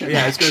direction.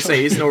 Yeah, I was going to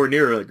say, he's nowhere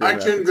near Grand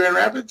Aren't you in Grand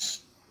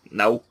Rapids?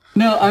 No.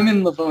 No, I'm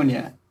in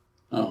Livonia.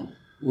 Oh,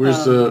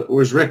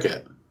 where's Rick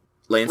at?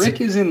 Lansing. Rick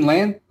is in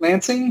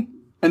Lansing,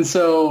 and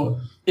so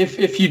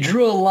if you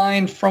drew a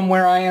line from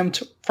where I am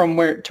to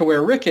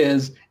where Rick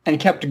is and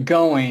kept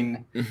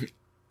going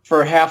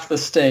for half the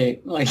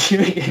state, like you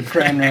get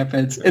Grand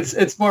Rapids,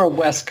 it's more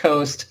West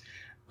Coast,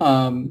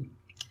 kind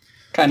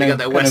of got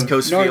that West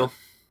Coast feel.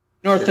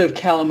 North of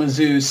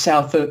Kalamazoo,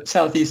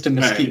 southeast of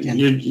Muskegon.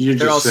 You're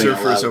They're all just saying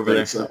surfers over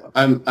there. So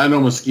I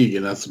know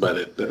Muskegon. That's about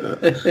it.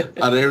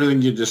 Out of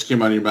everything you just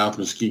came out of your mouth,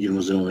 Muskegon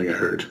was the only thing I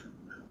heard.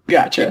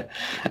 Gotcha.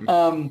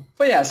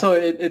 But yeah, so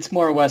it's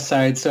more west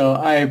side.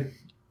 So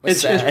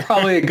it's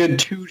probably a good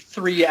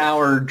 2-3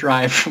 hour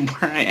drive from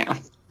where I am.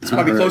 It's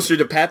probably closer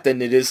to Pat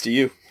than it is to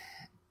you.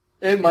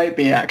 It might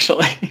be,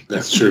 actually.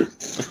 That's true.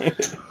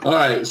 All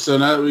right, so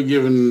now that we've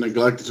given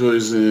Galactic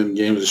Toys and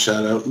Games a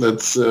shout-out,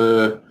 let's...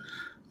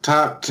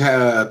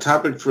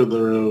 topic for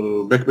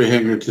the Mech Bay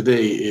Hangar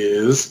today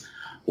is,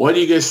 why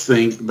do you guys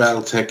think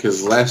BattleTech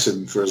has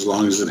lasted for as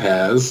long as it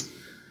has?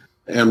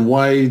 And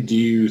why do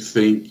you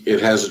think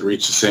it hasn't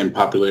reached the same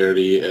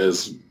popularity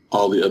as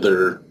all the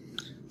other,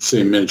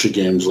 say, miniature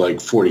games like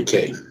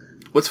 40K?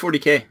 What's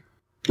 40K?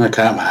 Oh,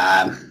 come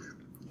on.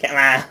 Come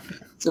on.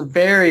 It's a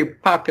very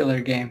popular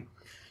game.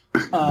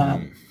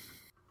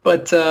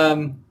 But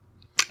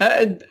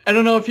I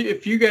don't know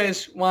if you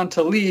guys want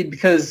to lead,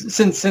 because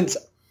since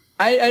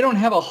I don't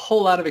have a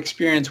whole lot of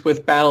experience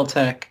with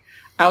BattleTech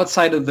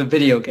outside of the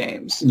video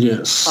games.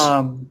 Yes.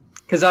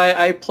 Because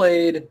I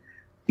played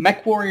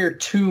MechWarrior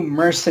 2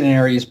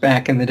 Mercenaries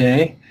back in the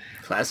day.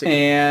 Classic.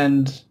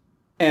 And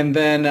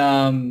then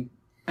and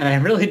I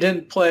really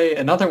didn't play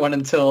another one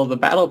until the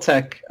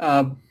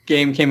BattleTech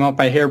game came out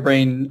by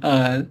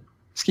Harebrained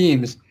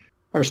Schemes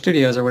or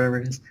Studios or whatever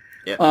it is.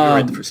 Yeah, you're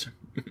right the first time.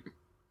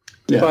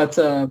 Yeah. But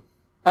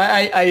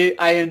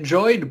I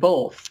enjoyed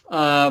both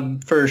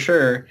for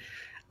sure.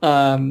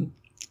 Yeah,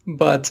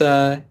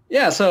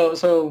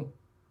 so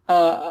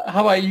how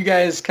about you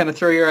guys kind of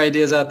throw your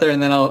ideas out there,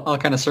 and then I'll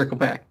kind of circle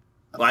back.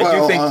 Well, I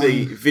do think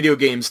the video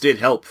games did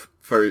help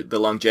for the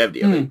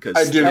longevity of it,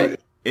 because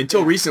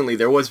until recently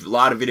there was a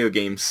lot of video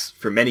games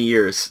for many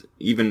years,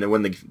 even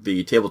when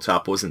the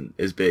tabletop wasn't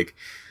as big.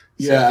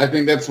 Yeah, I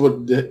think that's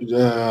what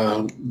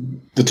the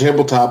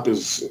tabletop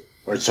is,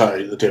 or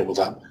sorry, the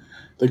tabletop.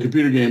 The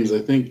computer games, I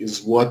think,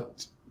 is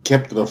what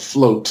kept it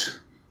afloat.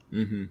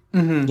 During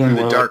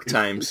the dark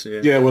times.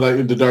 Yeah,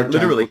 the dark times.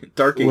 Literally,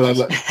 dark ages.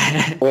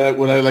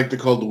 What I like to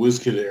call the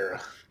WizKid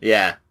era.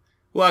 Yeah.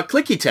 Well,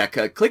 Clicky Tech,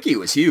 Clicky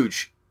was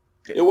huge.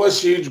 It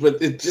was huge,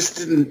 but it just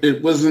didn't,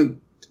 it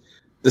wasn't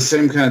the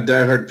same kind of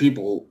diehard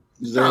people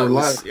There are a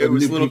lot it of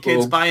was new little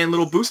people. kids buying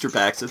little booster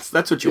packs.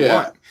 That's what you Yeah.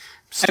 want.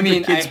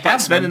 Stupid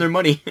kids spending their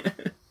money.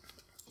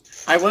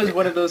 I was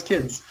one of those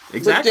kids.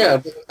 Exactly.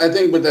 But yeah, I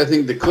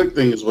think the click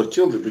thing is what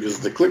killed it, because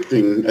the click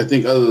thing, I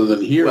think, other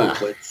than hero Wow.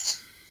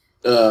 clicks,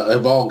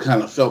 have all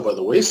kind of fell by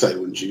the wayside.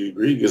 Wouldn't you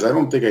agree? Because I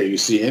don't think I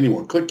see any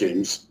more click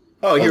games.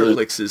 Oh,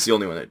 HeroClix is the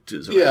only one that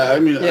does. Yeah, I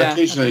mean, Yeah.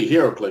 occasionally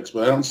hero clicks,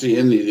 but I don't see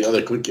any of the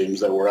other click games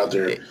that were out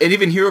there. And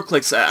even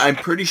HeroClix, I'm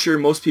pretty sure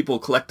most people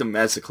collect them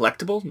as a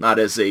collectible, not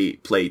as they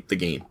play the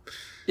game.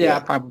 Yeah,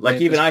 probably. Like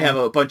at even this I have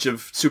point. a bunch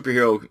of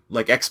superhero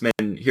like X-Men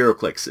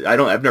HeroClix.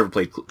 I've never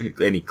played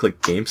any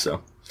click games,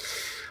 so.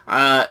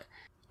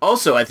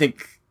 Also, I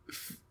think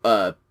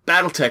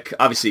BattleTech,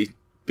 obviously,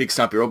 big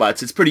stompy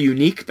robots. It's pretty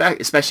unique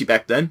especially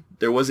back then.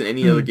 There wasn't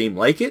any other game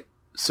like it,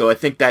 so I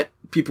think that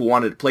people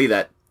wanted to play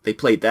that. They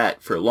played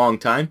that for a long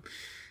time.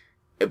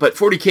 But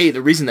 40K,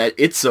 the reason that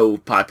it's so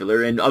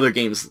popular, and other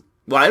games,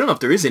 well, I don't know if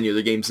there is any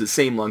other games the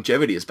same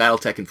longevity as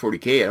BattleTech and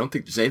 40K. I don't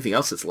think there's anything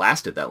else that's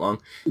lasted that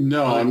long.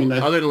 No, I mean,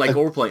 Other than like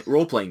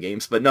role-playing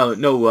games, but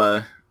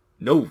no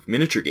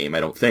miniature game, I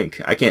don't think.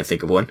 I can't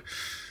think of one.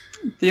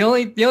 The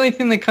only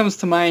thing that comes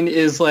to mind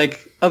is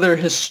like other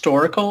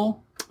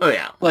historical. Oh,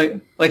 yeah.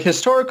 Like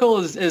historical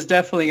is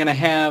definitely going to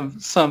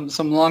have some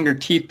longer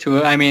teeth to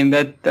it. I mean,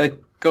 that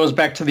goes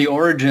back to the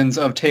origins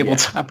of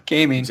tabletop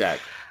gaming.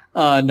 Exactly.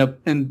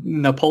 In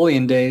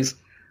Napoleon days.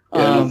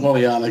 Yeah,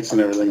 Napoleonics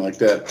and everything like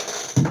that.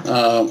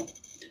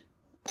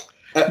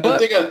 I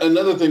think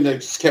another thing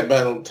that's kept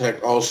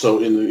BattleTech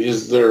also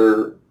is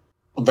their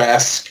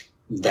vast.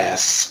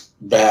 It's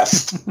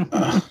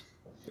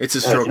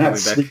a stroke coming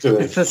back.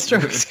 It's a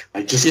stroke.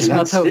 I just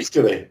cannot speak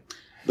today.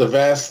 The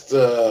vast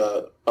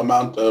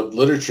amount of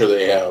literature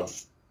they have.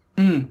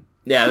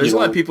 Yeah, there's a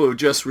lot of people who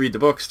just read the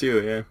books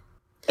too. Yeah,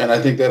 and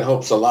I think that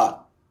helps a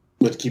lot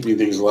with keeping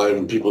things alive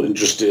and people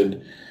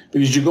interested.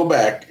 Because you go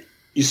back,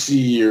 you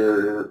see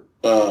your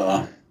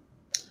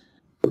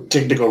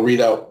technical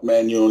readout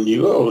manual, and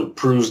you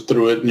peruse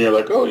through it, and you're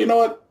like, oh, you know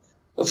what?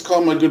 Let's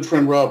call my good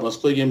friend Rob. Let's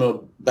play a game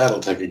of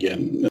BattleTech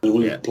again. And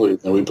we play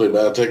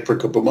BattleTech for a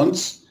couple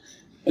months,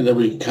 and then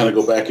we kind of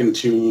go back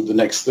into the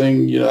next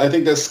thing. You know, I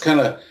think that's kind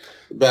of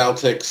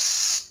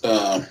BattleTech's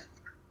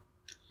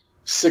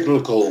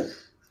cyclical.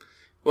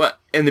 Well,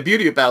 and the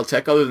beauty of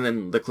BattleTech, other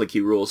than the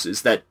clicky rules,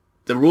 is that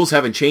the rules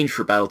haven't changed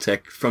for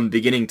BattleTech from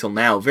beginning till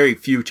now. Very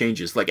few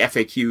changes. Like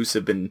FAQs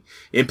have been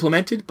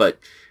implemented, but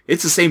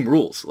it's the same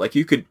rules. Like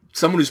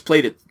someone who's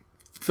played it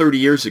 30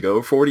 years ago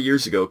or 40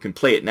 years ago can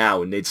play it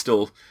now, and they'd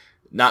still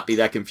not be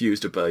that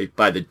confused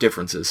by the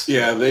differences.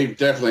 Yeah, they've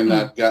definitely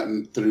not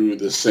gotten through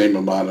the same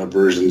amount of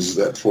versions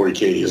that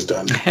 40K has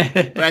done.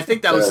 But I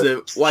think that was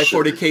why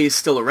 40K is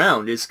still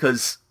around, is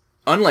because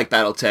unlike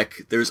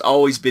BattleTech, there's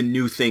always been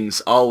new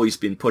things always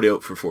been put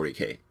out for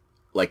 40K.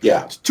 Like,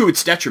 to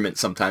its detriment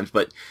sometimes,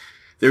 but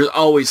there's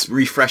always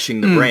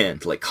refreshing the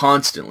brand, like,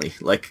 constantly.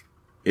 Like,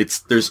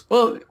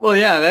 Well,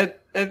 yeah,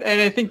 and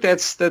I think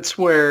that's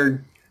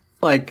where,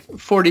 like,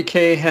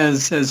 40K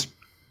has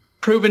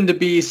proven to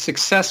be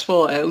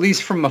successful, at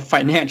least from a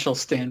financial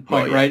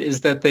standpoint, right? Is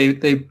that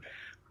they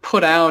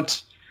put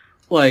out,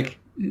 like,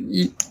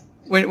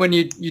 when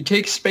you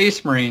take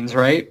Space Marines,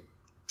 right?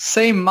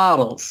 Same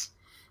models.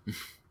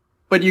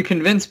 But you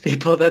convince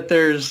people that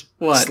there's,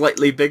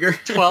 slightly bigger?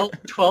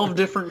 12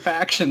 different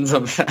factions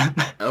of them.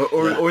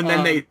 Or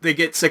then they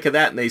get sick of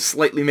that and they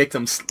slightly make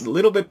them a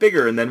little bit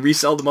bigger and then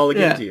resell them all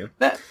again to you.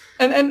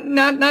 And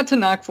not to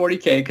knock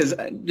 40K, because,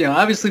 you know,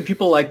 obviously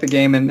people like the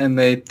game and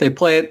they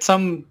play it.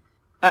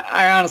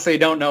 I honestly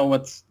don't know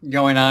what's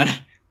going on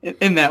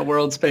in that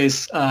world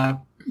space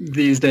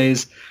these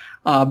days.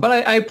 But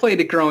I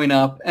played it growing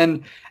up.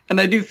 And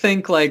I do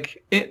think,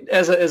 like,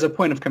 as a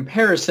point of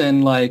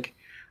comparison, like,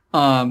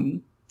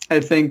 I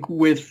think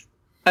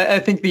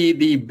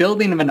the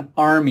building of an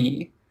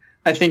army,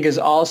 I think, is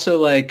also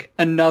like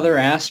another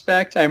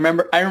aspect. I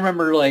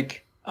remember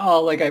like,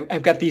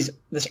 I've got this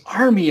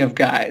army of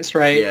guys,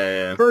 right?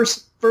 Yeah.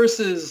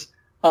 Versus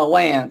a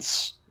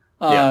lance.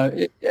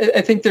 I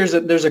think there's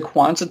a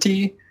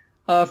quantity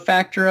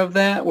factor of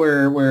that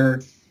where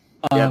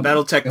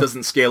BattleTech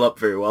doesn't scale up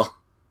very well.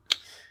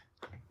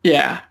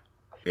 Yeah.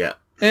 Yeah.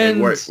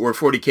 And where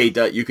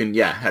 40K, you can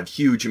have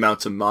huge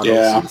amounts of models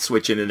and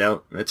switch in and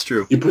out. That's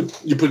true. You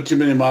put too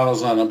many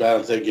models on a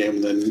BattleTech game,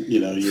 and then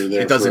you're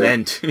there. It doesn't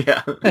end.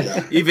 Yeah.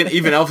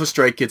 Even Alpha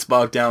Strike gets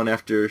bogged down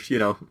after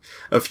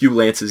a few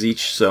lances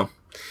each. So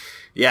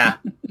I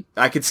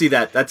could see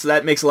that.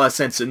 That makes a lot of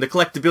sense. And the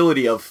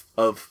collectability of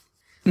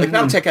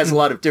BattleTech has a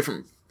lot of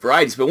different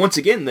varieties, but once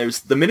again,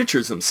 there's the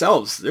miniatures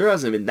themselves. There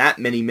hasn't been that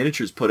many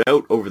miniatures put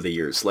out over the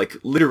years. Like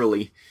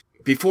literally.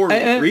 Before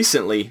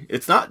recently,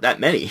 it's not that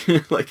many.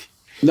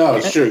 No,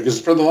 it's true,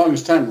 because for the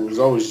longest time, it was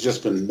always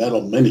just been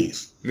metal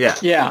minis. Yeah.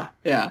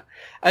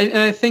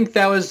 I think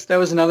that was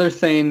another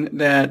thing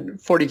that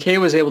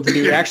 40K was able to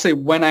do. Actually,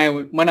 when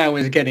I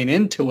was getting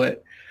into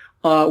it,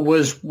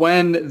 was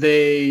when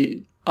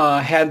they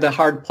had the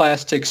hard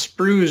plastic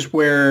sprues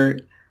where,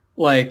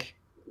 like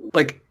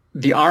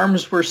the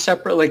arms were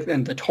separate, like,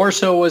 and the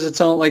torso was its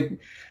own. Like,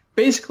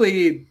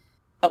 basically,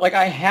 like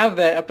I have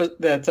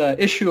that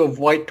issue of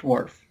White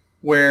Dwarf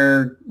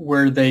where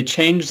they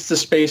changed the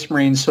Space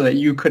Marines so that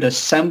you could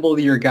assemble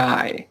your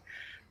guy,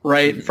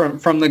 right,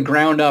 from the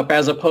ground up,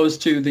 as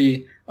opposed to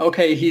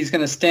he's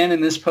going to stand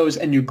in this pose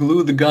and you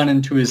glue the gun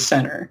into his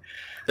center.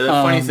 The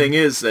funny thing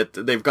is that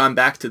they've gone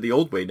back to the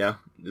old way now.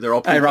 They're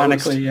all pre-posed.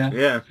 Ironically, yeah.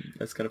 Yeah,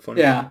 that's kind of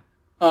funny. Yeah.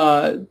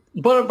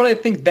 But I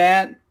think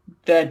that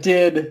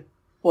did,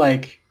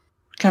 like,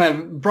 kind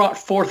of brought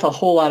forth a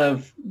whole lot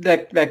of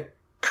that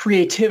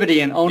creativity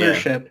and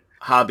ownership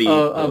hobby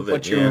of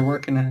what you were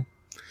working on.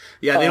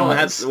 Yeah, they don't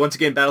have, once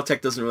again,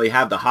 BattleTech doesn't really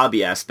have the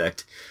hobby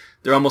aspect.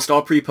 They're almost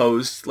all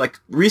pre-posed. Like,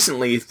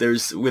 recently,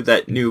 there's, with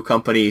that new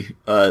company,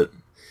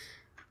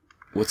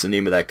 what's the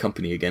name of that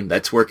company again?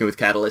 That's working with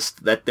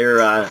Catalyst, that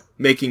they're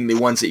making the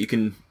ones that you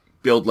can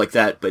build like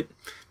that. But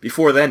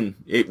before then,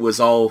 it was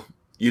all,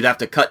 you'd have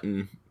to cut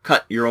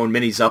your own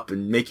minis up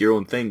and make your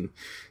own thing.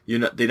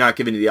 They're not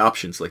giving you the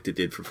options like they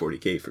did for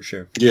 40K, for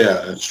sure.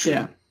 Yeah, that's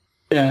true.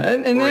 Yeah.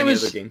 And that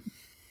was,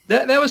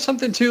 that was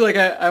something too, like,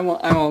 I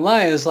won't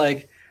lie, is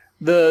like,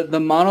 the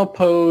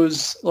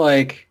monopose,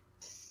 like,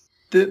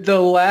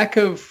 the lack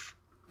of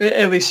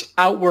at least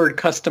outward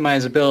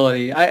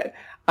customizability.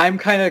 I'm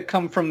kind of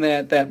come from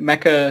that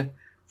mecha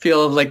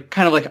feel of, like,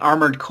 kind of like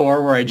Armored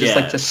Core, where I just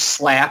like to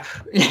slap,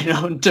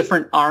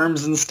 different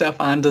arms and stuff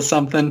onto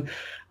something,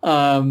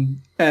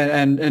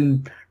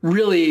 and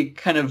really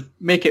kind of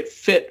make it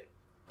fit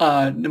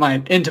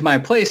into my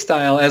play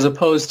style, as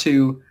opposed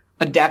to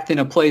adapting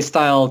a play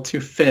style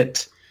to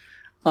fit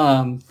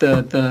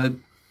the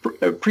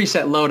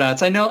preset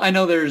loadouts. I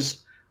know there's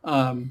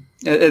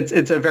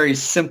it's a very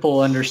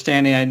simple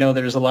understanding. I know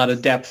there's a lot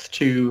of depth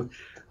to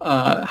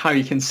how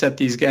you can set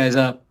these guys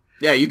up.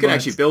 Yeah, you can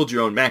actually build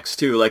your own mechs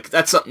too. Like,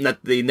 that's something that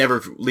they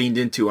never leaned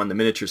into on the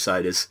miniature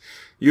side, is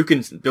you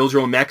can build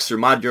your own mechs or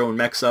mod your own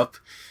mechs up,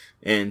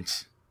 and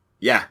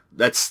yeah,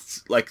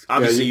 that's, like,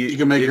 obviously you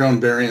can make your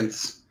own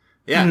variants.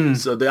 Yeah,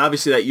 so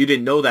obviously that you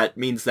didn't know that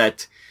means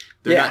that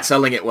they're not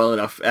selling it well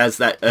enough as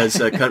a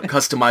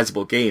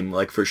customizable game,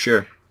 like, for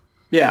sure.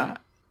 Yeah,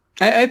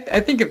 I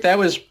think if that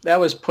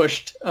was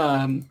pushed,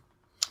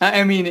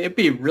 I mean, it'd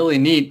be really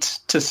neat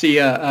to see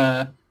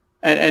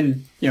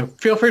and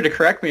feel free to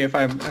correct me if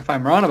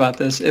I'm wrong about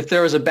this. If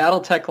there was a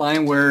BattleTech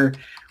line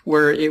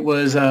where it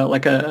was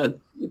like a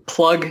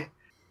plug,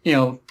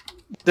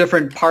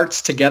 different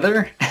parts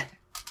together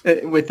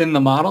within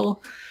the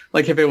model,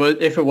 like if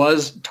it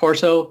was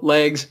torso,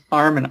 legs,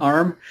 arm, and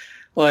arm,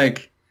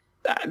 like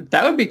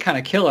that would be kind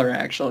of killer,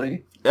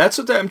 actually. That's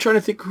what I'm trying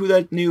to think who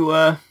that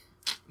new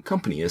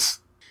company is,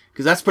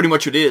 because that's pretty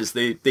much what it is.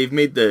 They've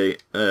made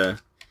the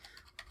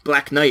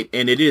Black Knight,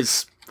 and it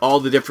is all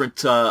the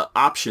different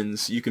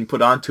options you can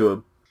put onto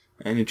him.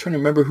 And I'm trying to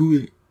remember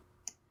who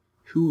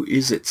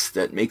is it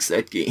that makes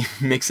that game,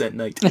 makes that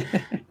knight.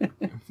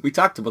 We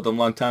talked about them a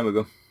long time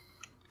ago.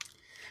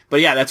 But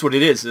yeah, that's what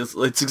it is.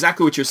 It's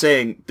exactly what you're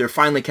saying. They're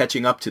finally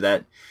catching up to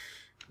that.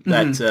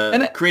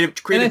 Creative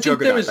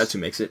Juggernaut. That's who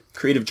makes it.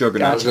 Creative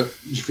Juggernaut. Did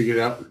you figure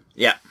it out?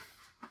 Yeah.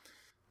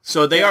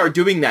 So they are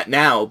doing that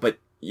now, but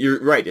you're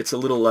right. It's a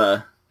little.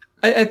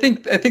 I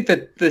think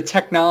that the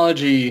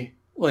technology,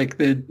 like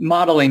the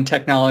modeling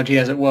technology,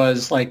 as it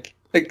was, like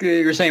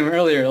you were saying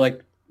earlier,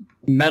 like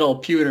metal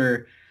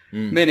pewter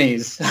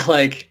minis,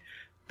 like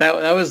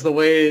that was the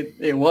way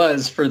it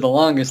was for the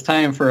longest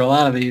time for a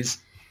lot of these.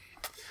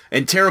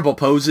 And terrible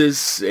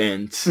poses,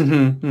 and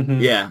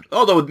yeah.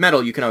 Although with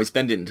metal, you can always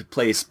bend it into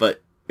place,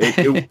 but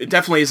it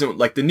definitely isn't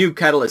like the new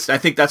Catalyst. I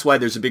think that's why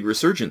there's a big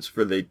resurgence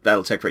for the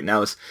BattleTech right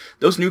now. Is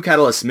those new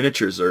Catalyst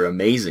miniatures are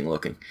amazing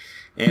looking,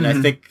 and I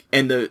think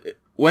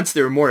once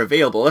they're more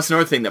available, that's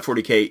another thing that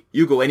 40K.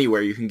 You go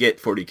anywhere, you can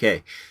get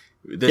 40K.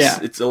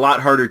 It's a lot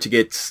harder to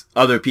get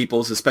other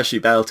people's, especially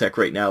BattleTech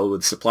right now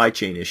with supply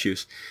chain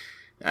issues.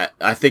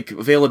 I think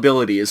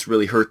availability has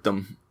really hurt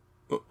them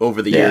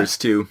over the years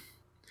too,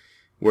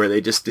 where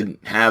they just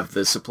didn't have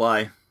the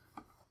supply.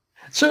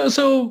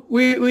 So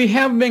we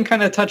have been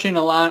kind of touching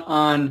a lot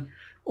on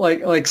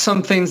like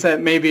some things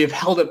that maybe have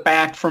held it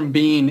back from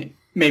being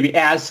maybe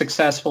as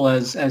successful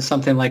as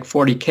something like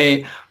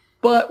 40K.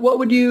 But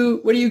what do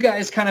you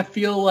guys kind of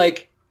feel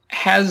like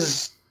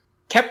has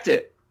kept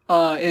it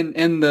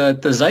in the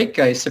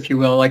zeitgeist, if you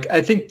will? Like,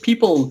 I think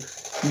people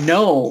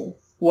know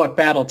what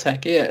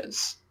BattleTech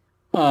is.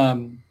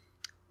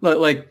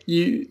 Like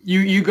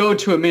you go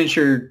to a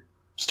miniature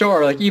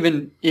store, like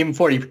even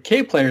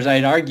 40K players,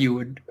 I'd argue,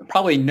 would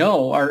probably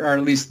know or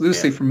at least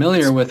loosely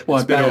familiar with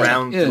what BattleTech is. It's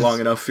been around long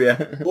enough,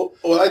 yeah.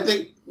 Well, I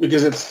think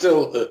because it's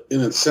still,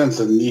 in a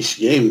sense, a niche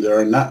game, there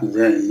are not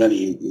very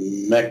many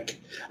mech.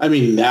 I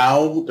mean,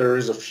 now there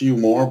is a few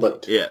more,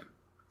 but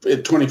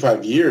in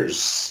 25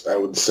 years, I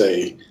would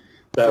say,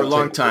 for a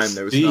long time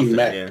there was nothing.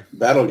 Mech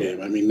battle game.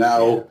 I mean,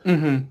 now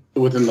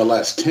within the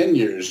last 10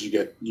 years, you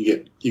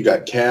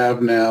got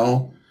Cav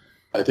now,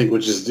 I think,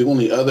 which is the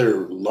only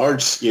other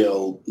large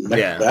scale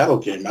mech battle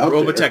game out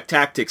there. Robotech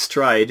Tactics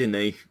tried, and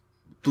they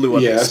blew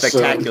up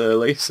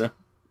spectacularly. So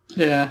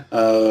yeah.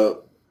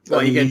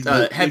 Well, you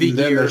get Heavy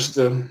Gear.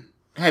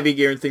 Heavy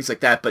Gear and things like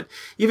that, but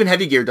even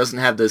Heavy Gear doesn't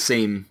have the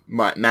same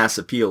mass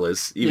appeal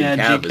as even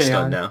Cav has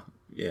done now.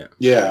 Yeah.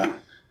 Yeah.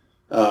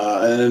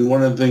 And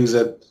one of the things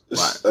that,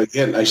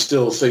 again, I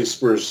still say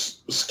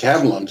spurs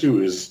Cavalon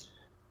too is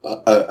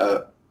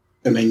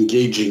an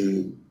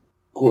engaging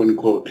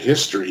quote-unquote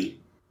history.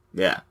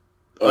 Yeah.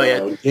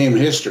 Game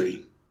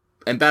history.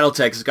 And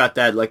BattleTech's got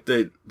that, like,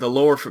 the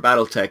lore for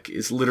BattleTech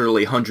is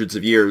literally hundreds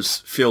of years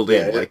filled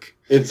in. Like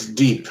it's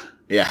deep.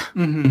 Yeah.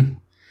 Mm-hmm.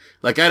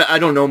 Like, I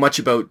don't know much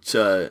about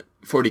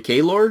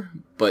 40K lore,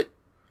 but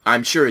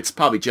I'm sure it's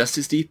probably just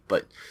as deep,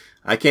 but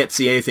I can't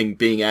see anything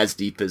being as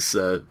deep as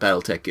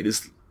BattleTech. It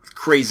is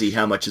crazy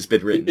how much has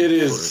been written. It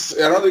is.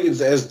 I don't think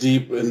it's as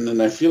deep, and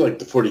I feel like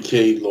the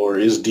 40K lore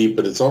is deep,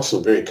 but it's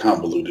also very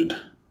convoluted.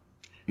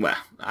 Well,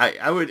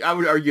 I would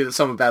argue that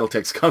some of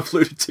BattleTech's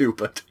convoluted too,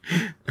 but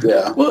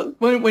yeah. Well,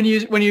 when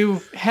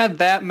you've had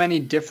that many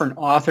different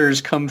authors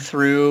come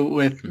through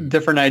with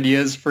different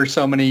ideas for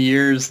so many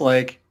years,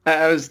 like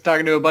I was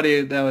talking to a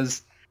buddy that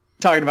was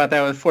talking about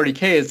that with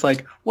 40K. It's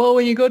like, well,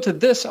 when you go to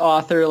this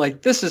author,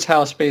 like this is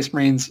how Space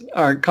Marines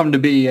are come to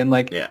be, and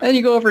like then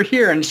you go over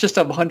here and it's just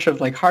a bunch of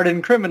like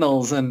hardened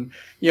criminals and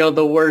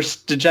the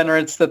worst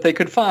degenerates that they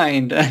could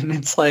find, and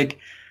it's like,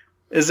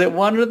 is it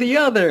one or the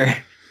other?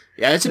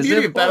 Yeah, it's the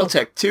beauty of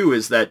BattleTech, too,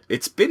 is that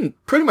it's been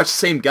pretty much the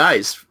same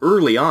guys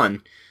early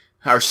on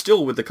are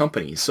still with the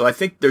company. So I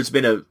think there's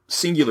been a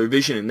singular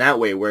vision in that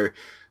way where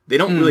they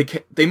don't really...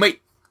 They might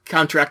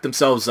contract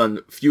themselves on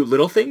a few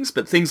little things,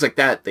 but things like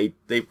that,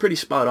 they're pretty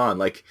spot on.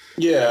 Like,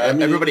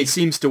 everybody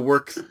seems to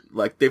work...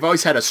 Like, they've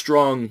always had a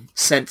strong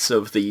sense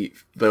of the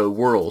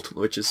world,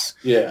 which is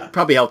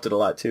probably helped it a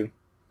lot, too.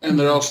 And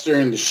they're all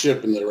steering the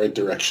ship in the right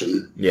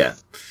direction. Yeah.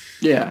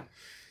 Yeah.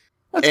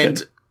 That's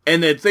good.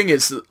 And the thing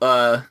is...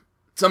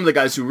 some of the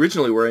guys who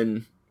originally were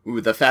in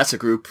with the FASA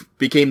group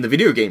became the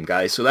video game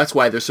guys, so that's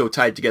why they're so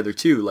tied together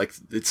too. Like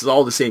it's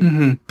all the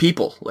same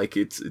people. Like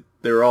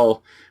they're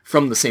all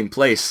from the same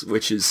place,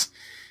 which is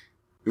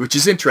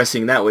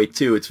interesting in that way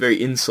too. It's very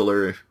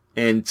insular,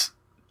 and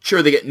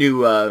sure they get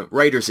new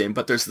writers in,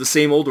 but there's the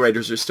same old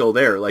writers are still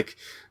there, like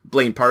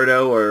Blaine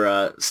Pardo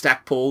or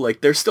Stackpole. Like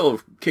they're still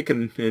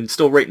kicking and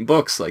still writing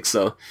books. Like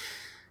so,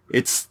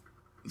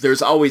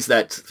 there's always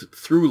that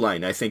through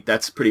line. I think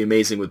that's pretty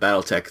amazing with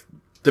BattleTech.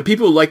 The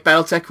people who like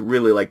BattleTech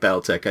really like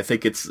BattleTech. I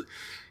think it's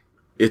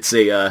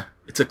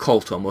a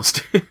cult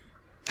almost.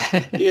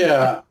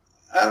 Yeah,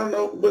 I don't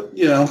know, but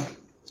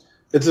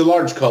it's a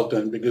large cult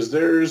then because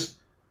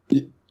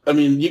you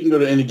can go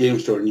to any game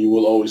store and you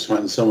will always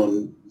find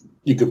someone.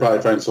 You could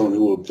probably find someone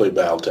who will play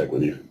BattleTech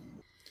with you.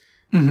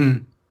 Mm-hmm.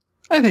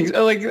 I think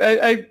so. Like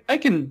I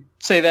can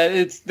say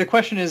that the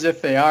question is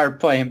if they are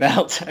playing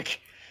BattleTech.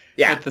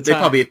 Yeah, they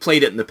probably have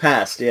played it in the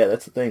past. Yeah,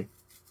 that's the thing.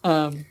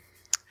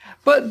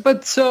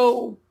 But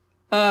so,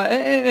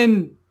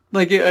 and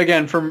like,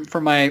 again,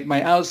 from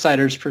my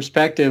outsider's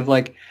perspective,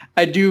 like,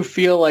 I do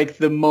feel like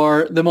the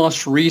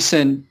most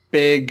recent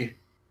big,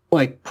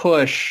 like,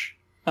 push,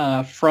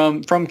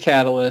 from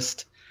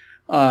Catalyst,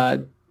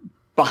 behind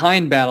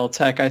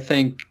BattleTech, I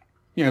think,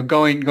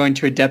 going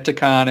to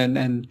Adepticon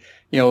and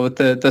with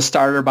the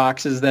starter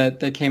boxes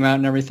that came out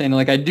and everything,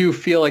 like, I do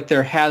feel like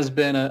there has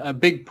been a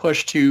big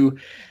push to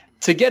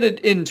get it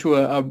into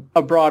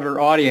a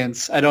broader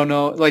audience. I don't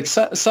know, like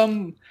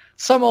some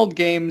old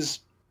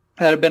games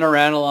that have been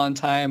around a long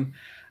time,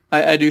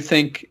 I do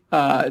think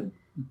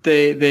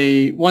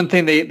they one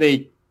thing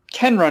they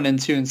can run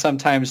into, and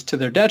sometimes to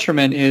their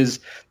detriment, is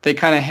they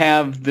kind of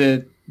have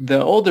the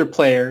older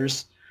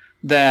players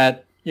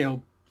that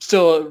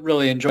still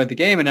really enjoyed the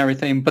game and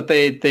everything, but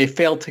they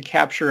fail to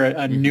capture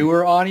a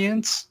newer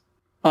audience.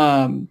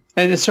 And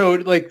so,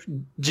 like,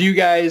 do you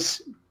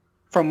guys,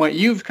 from what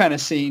you've kind of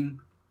seen,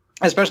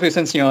 especially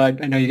since, I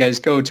know you guys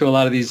go to a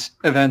lot of these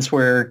events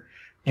where,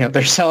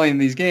 they're selling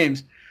these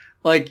games,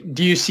 like,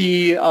 do you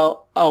see a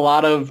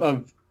lot of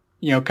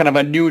kind of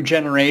a new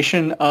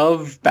generation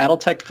of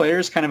BattleTech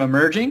players kind of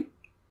emerging?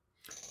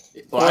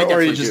 Well, I definitely or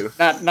are you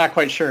just not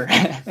quite sure?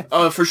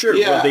 Oh, for sure.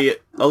 Yeah. Well,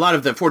 a lot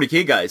of the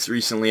 40K guys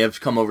recently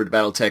have come over to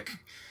BattleTech.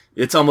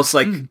 It's almost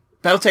like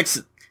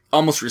BattleTech's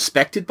almost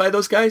respected by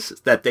those guys,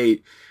 that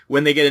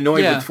when they get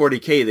annoyed with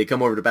 40K, they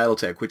come over to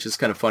BattleTech, which is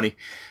kind of funny.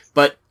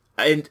 But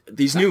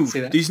these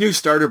new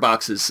starter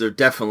boxes are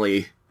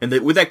definitely, and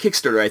with that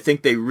Kickstarter, I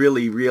think they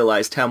really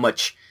realized how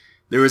much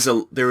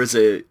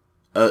the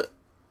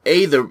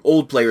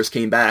old players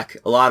came back.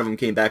 A lot of them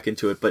came back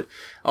into it, but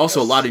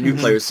also a lot of new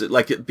players.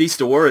 Like at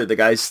Beast of War,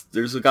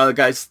 there's a lot of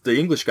guys, the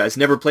English guys,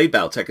 never played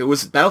BattleTech.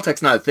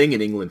 BattleTech's not a thing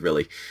in England,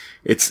 really.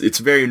 It's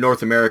very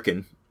North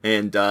American,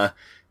 and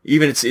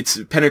even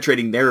it's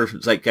penetrating their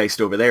zeitgeist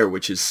over there,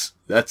 which is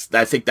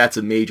I think that's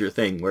a major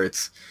thing where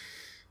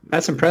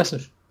that's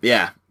impressive.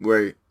 Yeah,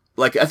 where,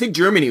 like, I think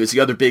Germany was the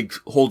other big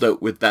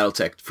holdout with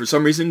BattleTech. For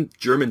some reason,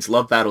 Germans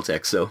love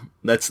BattleTech, so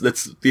that's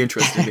the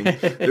interesting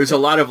thing. There's a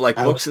lot of, like,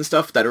 books and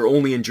stuff that are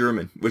only in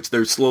German, which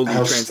they're slowly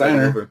translating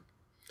over.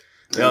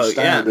 Oh,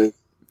 yeah.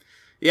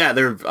 Yeah,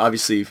 they're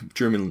obviously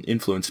German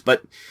influenced,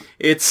 but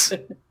it's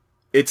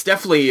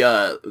definitely,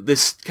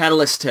 this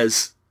Catalyst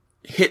has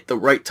hit the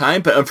right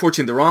time, but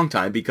unfortunately the wrong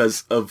time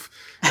because of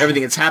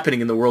everything that's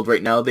happening in the world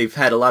right now. They've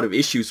had a lot of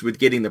issues with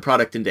getting the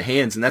product into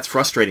hands, and that's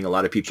frustrating a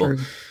lot of people. True.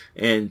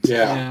 And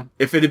Yeah.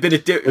 if it had been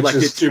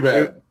It's too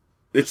bad.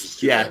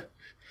 It's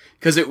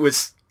because it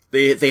was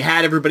they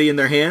had everybody in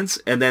their hands,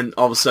 and then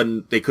all of a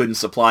sudden they couldn't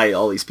supply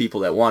all these people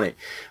that want it.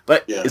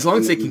 But as long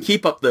as they can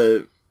keep up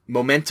the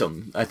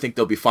momentum, I think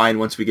they'll be fine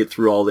once we get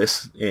through all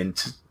this.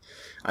 And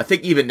I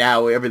think even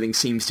now everything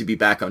seems to be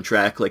back on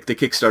track. Like the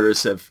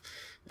Kickstarters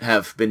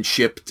have been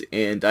shipped,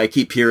 and I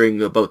keep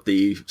hearing about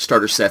the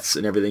starter sets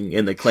and everything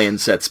and the clan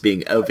sets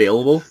being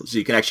available, so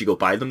you can actually go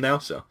buy them now.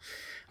 So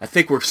I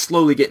think we're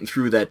slowly getting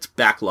through that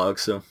backlog.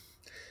 So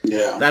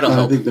Yeah, that'll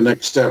help. I think the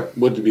next step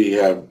would be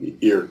have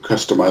your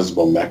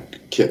customizable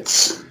mech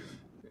kits.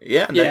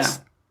 Yeah,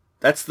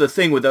 that's the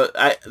thing with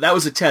that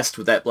was a test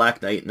with that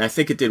Black Knight, and I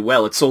think it did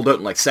well. It sold out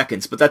in like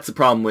seconds, but that's the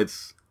problem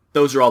with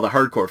those are all the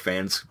hardcore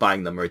fans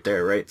buying them right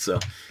there, right? So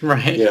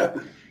Right. Yeah.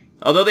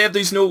 although they have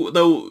these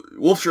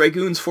Wolf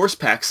Dragoons Force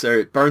Packs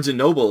are at Barnes &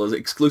 Noble as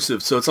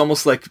exclusive, so it's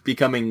almost like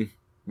becoming,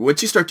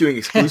 once you start doing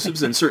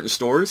exclusives in certain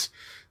stores,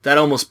 that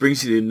almost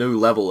brings you to a new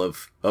level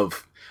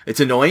of it's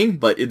annoying,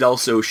 but it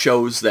also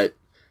shows that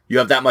you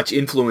have that much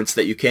influence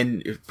that you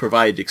can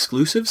provide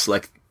exclusives.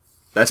 Like,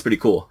 that's pretty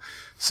cool.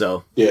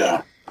 So,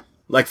 Yeah.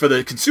 like for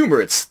the consumer,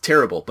 it's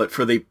terrible, but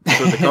for the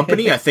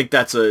company, I think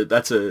that's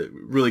a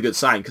really good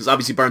sign, because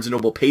obviously Barnes &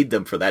 Noble paid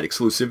them for that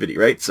exclusivity,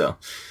 right? So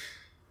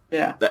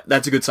Yeah.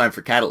 that's a good sign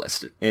for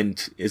Catalyst.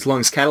 And as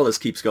long as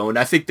Catalyst keeps going,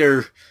 I think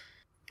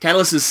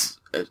Catalyst is,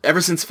 ever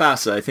since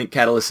FASA, I think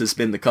Catalyst has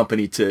been the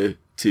company to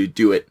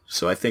do it.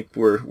 So I think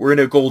we're in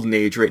a golden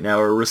age right now,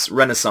 or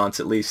renaissance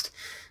at least.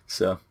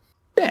 So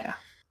Yeah.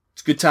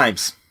 it's good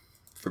times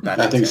for Battletech.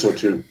 I think so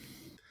too.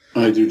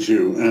 I do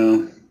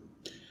too.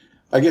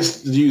 I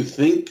guess, do you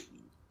think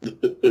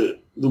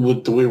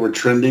with the way we're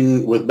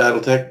trending with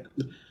BattleTech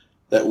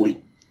that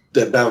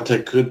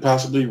BattleTech could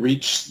possibly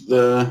reach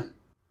the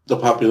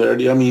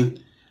popularity? I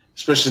mean,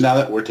 especially now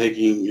that we're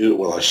taking,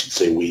 well, I should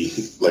say we,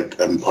 like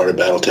I'm part of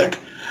BattleTech.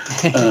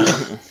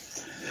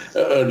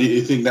 Do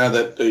you think now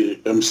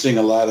that I'm seeing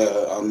a lot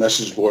of, on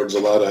message boards, a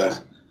lot of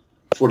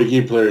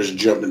 40K players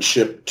jumping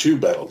ship to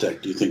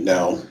BattleTech, do you think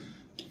now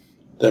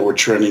that we're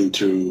trending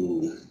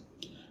to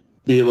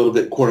be a little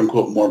bit, quote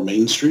unquote, more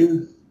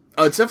mainstream?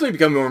 Oh, it's definitely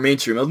becoming more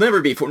mainstream. It'll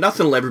never be,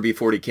 nothing will ever be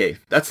 40K.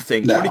 That's the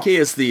thing. No. 40K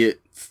is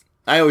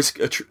I always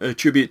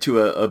attribute it to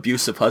a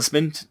abusive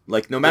husband.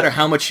 Like, no matter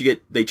how much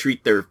they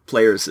treat their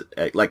players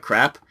like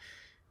crap,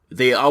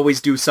 they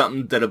always do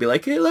something that'll be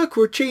like, hey, look,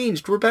 we're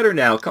changed. We're better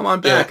now. Come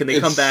on back. Yeah, and they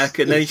come back,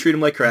 and then you treat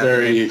them like crap.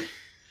 Very,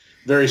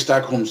 very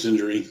Stockholm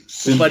syndrome.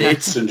 But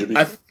it's, syndrome.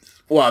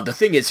 well, the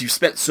thing is, you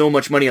spent so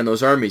much money on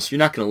those armies, you're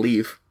not going to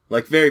leave.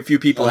 Like, very few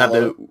people have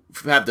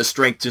the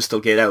strength just to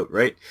get out,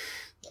 right?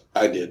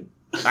 I did.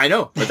 I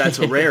know, but that's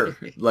a rare.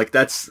 Like,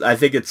 I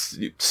think it's,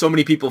 so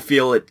many people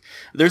feel it.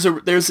 There's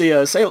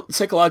a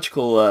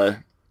psychological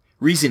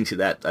reason to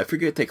that. I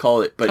forget what they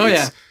call it, but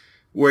it's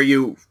where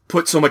you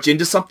put so much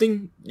into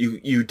something,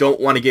 you don't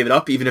want to give it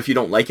up, even if you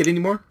don't like it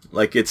anymore.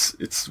 Like,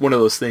 it's one of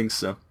those things,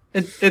 so.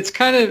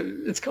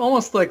 It's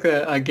almost like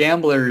a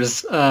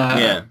gambler's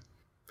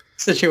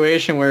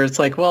situation where it's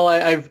like, well,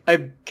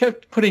 I've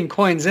kept putting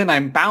coins in,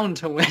 I'm bound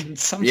to win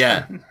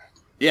sometime.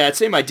 Yeah, it's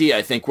the same idea,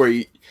 I think,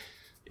 where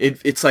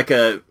it's like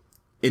a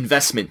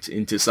investment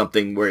into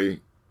something where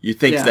you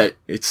think that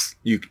it's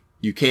you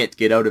can't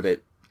get out of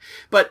it.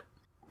 But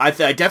I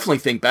definitely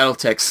think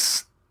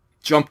BattleTech's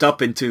jumped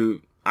up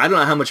into, I don't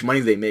know how much money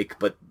they make,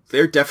 but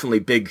they're definitely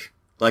big.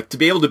 Like, to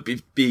be able to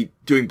be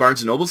doing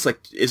Barnes & Nobles, like,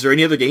 is there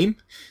any other game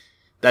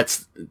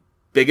that's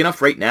big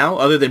enough right now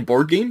other than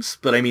board games?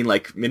 But I mean,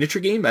 like,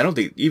 miniature game? I don't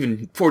think,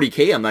 even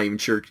 40K, I'm not even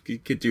sure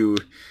could do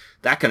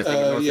that kind of thing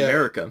in North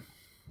America.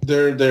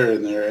 They're in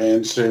there,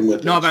 and same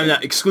with... No, but I'm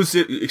not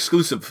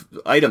exclusive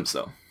items,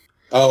 though.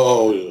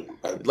 Oh.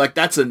 Like,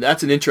 that's an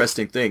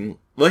interesting thing.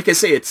 Like I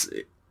say, it's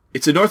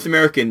a North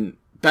American...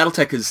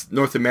 BattleTech is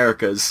North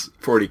America's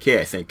 40K,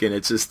 I think, and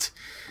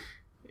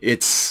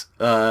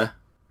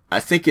I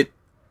think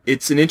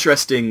it's an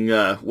interesting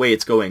way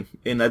it's going,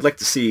 and I'd like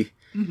to see...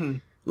 Mm-hmm.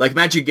 Like,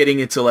 imagine getting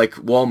into, like,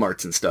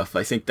 Walmarts and stuff.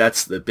 I think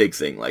that's the big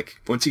thing.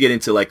 Like, once you get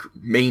into, like,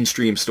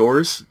 mainstream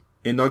stores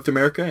in North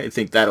America, I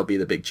think that'll be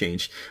the big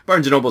change.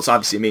 Barnes & Noble is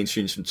obviously a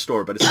mainstream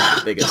store, but it's not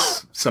as big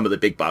as some of the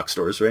big box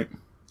stores, right?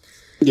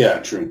 Yeah,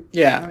 true.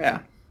 Yeah.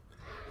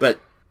 But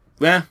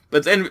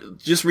then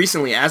just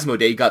recently,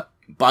 Asmodee got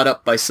bought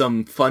up by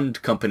some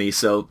fund company,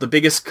 so the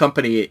biggest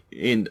company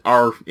in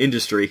our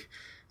industry,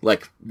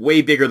 like,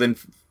 way bigger than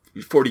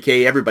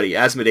 40K, everybody,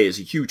 Asmodee is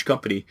a huge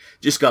company,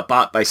 just got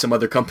bought by some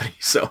other company,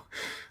 so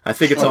I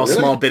think it's all really?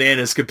 Small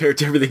bananas compared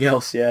to everything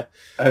else, yeah.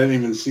 I didn't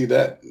even see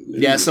that.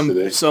 Yeah, some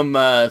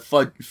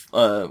fund,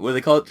 what do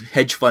they call it?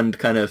 Hedge fund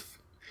kind of.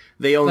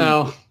 They own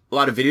a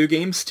lot of video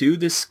games too,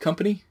 this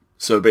company.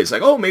 So everybody's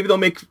like, oh, maybe they'll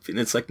make, and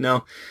it's like,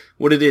 no.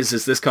 What it is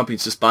this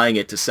company's just buying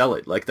it to sell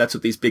it. Like, that's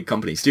what these big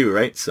companies do,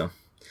 right? So.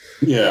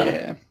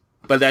 Yeah.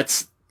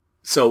 But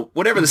so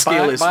whatever the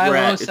scale is we're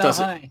at, it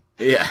doesn't.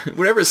 Yeah,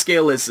 whatever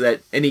scale is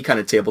that any kind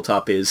of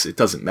tabletop is, it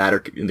doesn't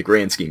matter in the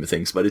grand scheme of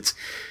things. But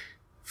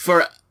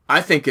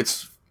I think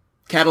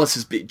Catalyst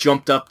has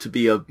jumped up to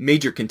be a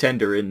major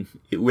contender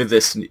with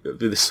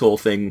this whole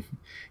thing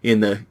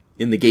in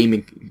the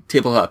gaming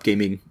tabletop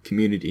gaming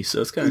community.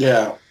 So it's kind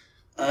of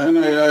and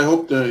I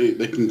hope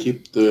they can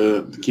keep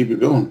it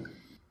going.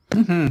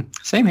 Mm-hmm.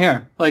 Same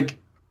here. Like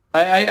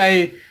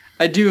I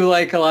do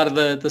like a lot of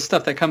the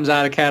stuff that comes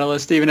out of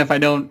Catalyst, even if I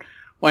don't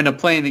wind up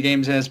playing the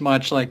games as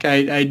much. Like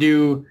I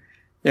do,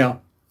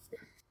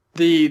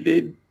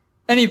 the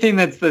anything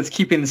that's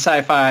keeping the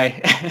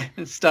sci-fi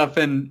stuff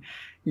and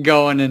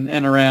going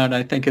and around,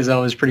 I think is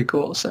always pretty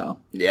cool. So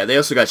yeah, they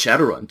also got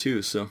Shadowrun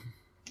too. So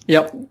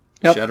yep.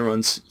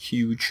 Shadowrun's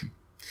huge.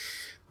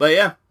 But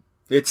yeah,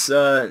 it's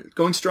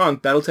going strong.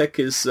 BattleTech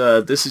is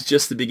this is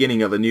just the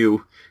beginning of a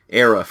new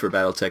era for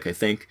BattleTech, I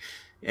think.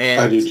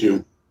 And I do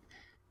too.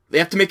 They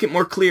have to make it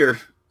more clear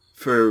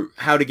for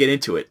how to get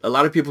into it. A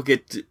lot of people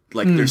get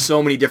there's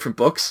so many different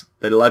books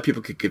that a lot of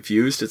people get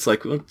confused. It's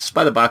like, well, just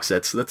buy the box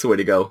sets. That's the way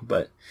to go.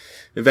 But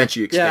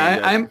eventually you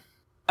expand. Yeah,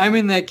 I'm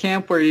in that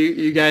camp where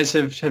you guys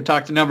have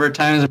talked a number of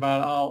times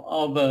about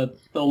all the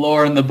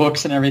lore and the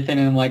books and everything,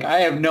 and I'm like, I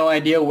have no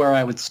idea where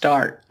I would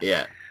start.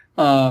 Yeah.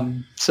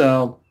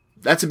 So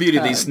that's the beauty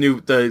of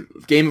the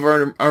Game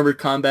of Armored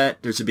Combat.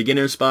 There's a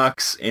beginner's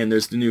box and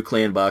there's the new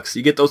clan box.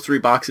 You get those 3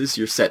 boxes,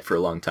 you're set for a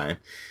long time.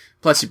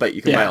 Plus,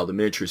 you can buy all the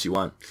miniatures you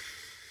want.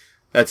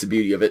 That's the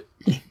beauty of it.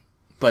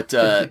 But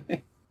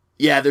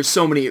yeah, there's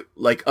so many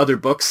other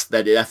books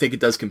that I think it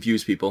does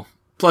confuse people.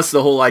 Plus,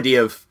 the whole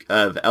idea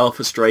of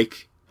Alpha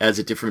Strike as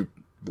a different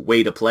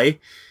way to play,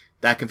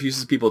 that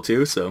confuses people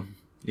too. So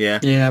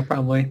yeah,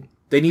 probably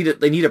they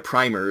need a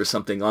primer or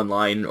something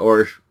online,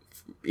 or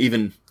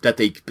even that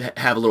they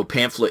have a little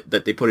pamphlet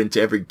that they put into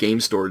every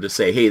game store to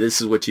say, hey, this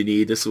is what you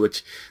need. This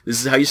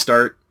is how you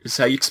start. This is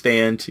how you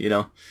expand.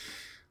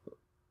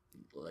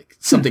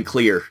 Something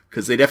clear,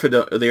 because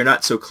they're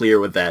not so clear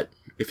with that.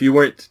 If you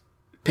weren't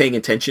paying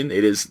attention,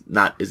 it is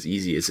not as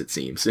easy as it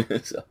seems.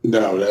 So.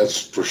 No,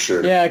 that's for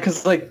sure. Yeah,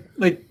 because like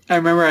I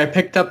remember I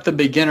picked up the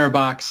beginner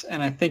box,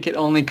 and I think it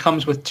only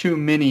comes with 2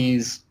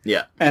 minis.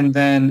 Yeah, and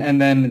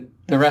then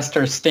the rest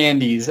are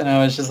standees, and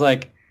I was just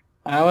like,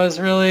 I was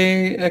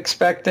really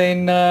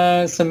expecting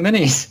some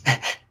minis.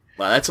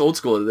 Well, that's old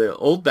school. The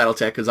old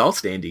BattleTech is all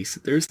standees.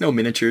 There's no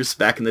miniatures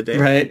back in the day.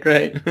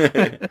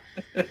 Right.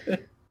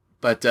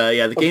 But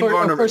yeah, the Game of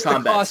Armored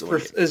Combat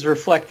is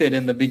reflected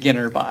in the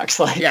beginner box.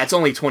 Yeah, it's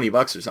only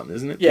 $20 or something,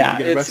 isn't it? Yeah,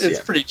 it's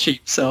pretty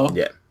cheap. So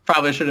yeah,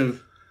 probably should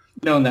have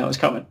known that was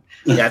coming.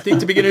 Yeah, I think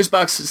the beginner's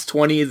box is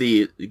 $20.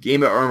 The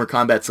Game of Armored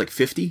Combat's like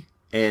 $50,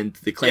 and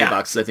the clan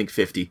box is I think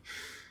 $50.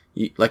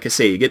 Like I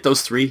say, you get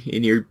those 3,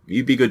 and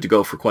you'd be good to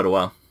go for quite a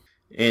while.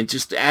 And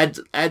just add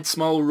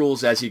small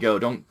rules as you go.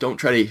 Don't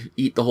try to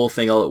eat the whole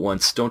thing all at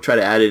once. Don't try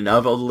to add in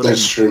all the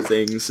little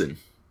things and.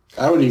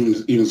 I would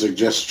even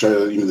suggest try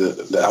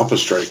the Alpha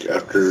Strike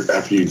after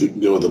you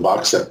go with the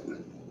box set.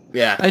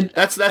 Yeah,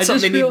 that's something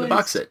they need in the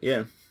box set.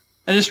 Yeah,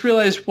 I just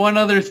realized one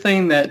other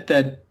thing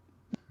that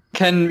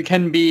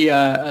can be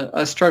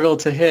a struggle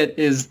to hit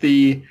is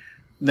the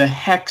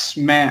hex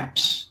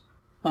maps,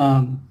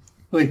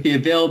 like the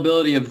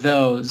availability of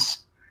those.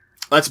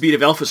 That's the beauty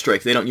of Alpha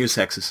Strike. They don't use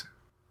hexes.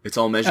 It's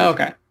all measured. Oh,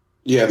 okay.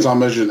 Yeah, it's all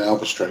measured in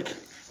Alpha Strike.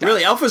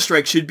 Really, Alpha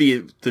Strike should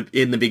be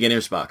in the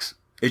beginner's box.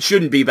 It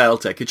shouldn't be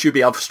BattleTech. It should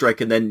be Alpha Strike,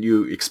 and then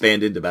you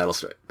expand into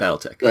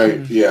BattleTech.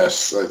 Right.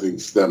 Yes, I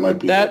think that might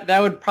be that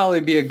would probably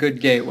be a good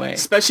gateway.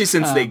 Especially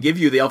since they give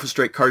you the Alpha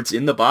Strike cards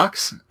in the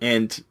box,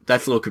 and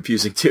that's a little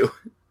confusing too.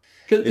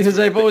 Because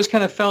I've always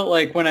kind of felt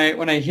like when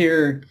I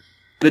hear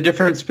the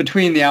difference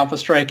between the Alpha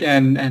Strike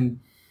and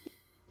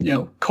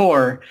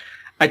Core,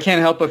 I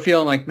can't help but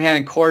feel like,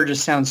 man, Core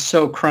just sounds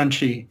so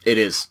crunchy. It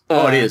is.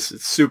 It is.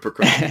 It's super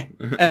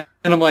crunchy.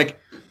 And I'm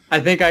like, I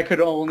think I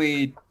could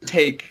only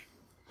take.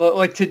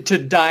 Like to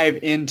dive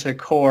into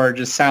Core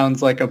just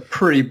sounds like a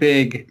pretty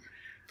big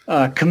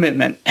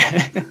commitment.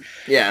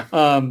 Yeah.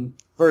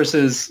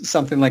 Versus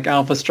something like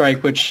Alpha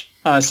Strike, which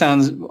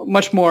sounds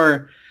much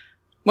more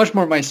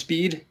my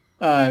speed.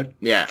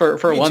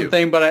 For one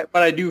thing, but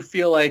I do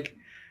feel like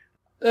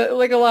a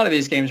lot of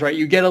these games, right?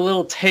 You get a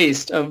little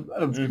taste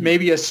of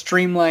maybe a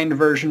streamlined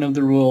version of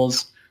the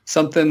rules,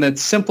 something that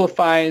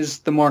simplifies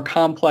the more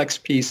complex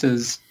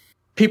pieces.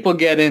 People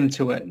get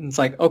into it, and it's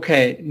like,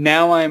 okay,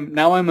 now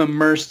I'm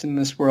immersed in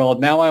this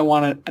world. Now I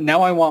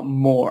want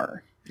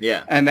more.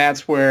 Yeah, and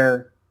that's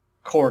where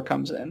Core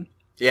comes in.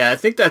 Yeah, I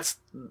think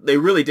they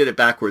really did it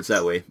backwards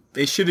that way.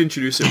 They should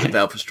introduce it with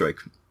Alpha Strike.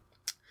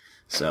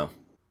 So,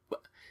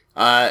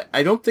 I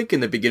don't think in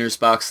the beginner's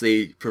box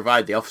they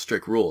provide the Alpha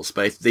Strike rules,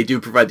 but they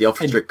do provide the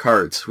Alpha Strike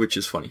cards, which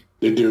is funny.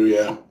 They do,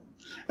 yeah.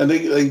 And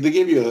they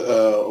gave you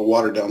a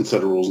watered down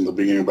set of rules in the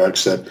beginning box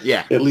set.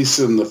 Yeah, at least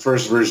in the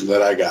first version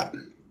that I got.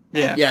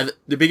 Yeah,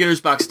 the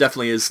beginner's box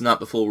definitely is not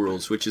the full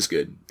rules, which is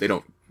good. They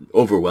don't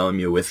overwhelm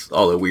you with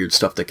all the weird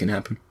stuff that can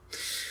happen.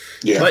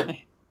 Yeah. But,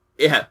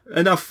 yeah,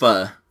 enough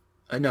of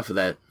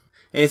that.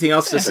 Anything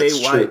else to say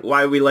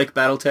why we like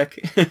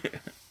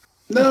BattleTech?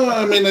 No,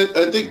 I mean,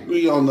 I think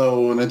we all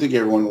know, and I think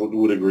everyone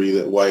would agree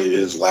that why it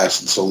has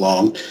lasted so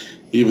long,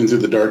 even through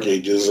the Dark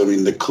Ages. I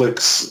mean, the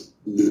Clicks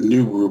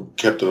new group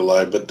kept it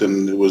alive, but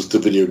then it was the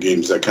video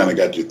games that kind of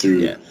got you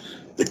through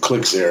the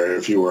Clicks era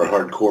if you were a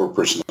hardcore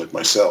person like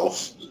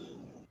myself.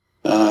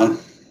 And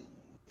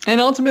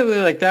ultimately,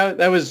 like that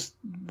was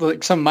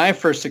like some of my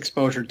first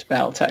exposure to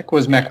BattleTech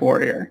was Mech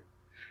Warrior.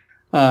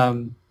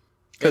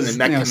 Because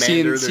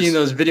seeing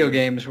those video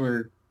games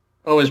were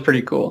always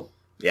pretty cool.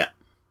 Yeah.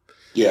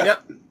 Yeah.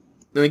 Yep.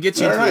 Then it gets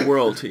you into the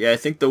world. Yeah, I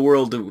think the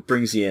world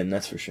brings you in,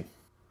 that's for sure.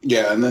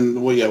 Yeah, and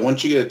then,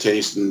 once you get a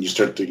taste and you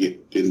start to get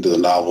into the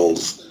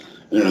novels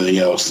and everything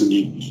else, then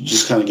you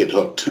just kind of get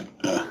hooked.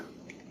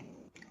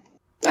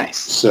 Nice.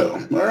 So,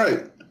 all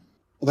right.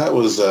 Well, that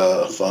was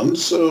fun.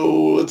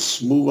 So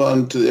let's move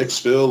on to the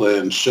exfil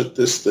and shut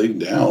this thing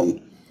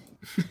down.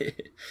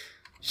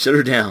 Shut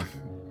her down.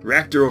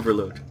 Reactor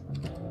overload.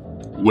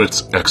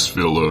 Let's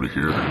exfil out of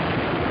here.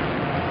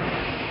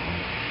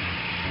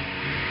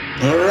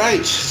 All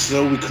right,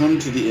 so we come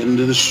to the end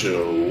of the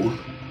show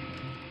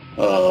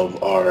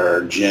of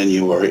our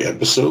January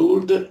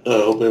episode.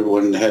 Hope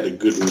everyone had a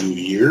good New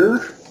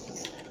Year.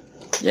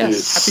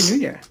 Yes, Happy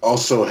New Year.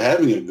 Also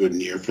having a good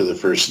year for the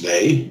first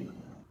day.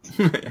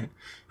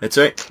 That's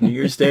right, New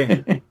Year's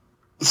Day.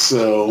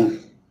 So,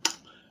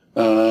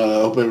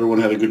 hope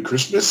everyone had a good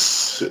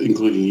Christmas,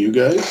 including you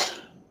guys.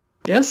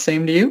 Yes,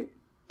 same to you.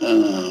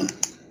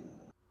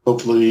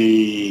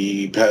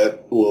 Hopefully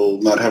Pat will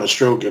not have a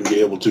stroke and be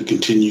able to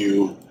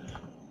continue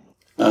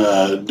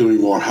doing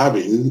more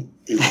hobbying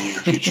in the near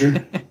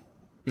future.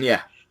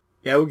 Yeah,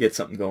 we'll get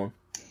something going.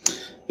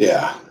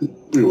 Yeah,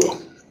 we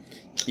will.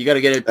 You got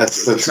to get a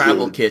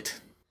travel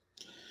kit.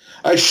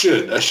 I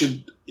should. I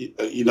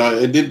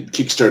did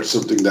kickstart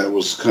something that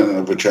was kind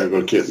of a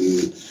travel kit,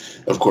 and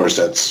of course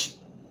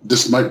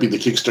this might be the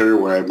Kickstarter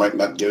where I might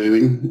not get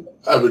anything.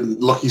 I've been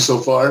lucky so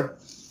far.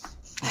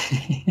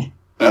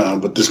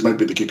 But this might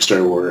be the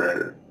Kickstarter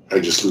where I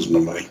just lose my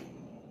money.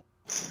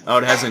 Oh,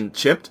 it hasn't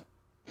shipped?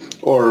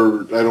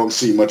 Or I don't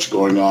see much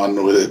going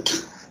on with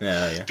it.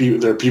 Yeah.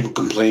 There are people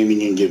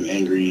complaining and getting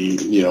angry,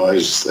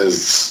 as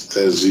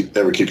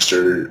every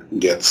Kickstarter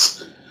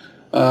gets.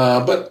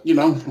 But,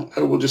 I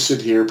will just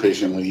sit here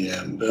patiently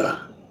and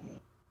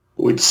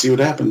wait to see what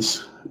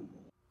happens.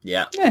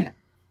 Yeah.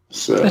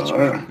 So,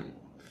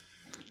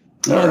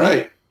 all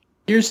right.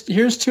 Here's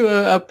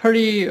to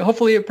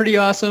hopefully a pretty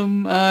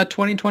awesome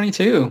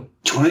 2022.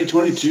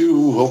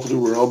 2022. Hopefully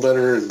we're all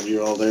better and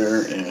you're all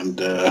there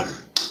and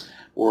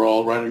we're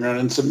all riding around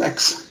in some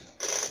mechs.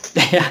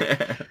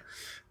 Yeah.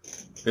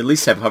 At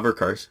least have hover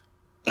cars.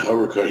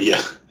 Hovercar,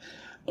 yeah.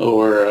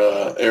 Or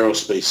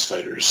aerospace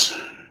fighters.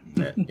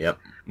 Yep.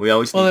 We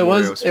always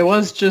it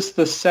was just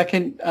the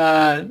second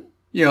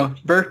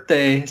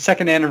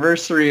second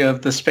anniversary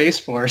of the Space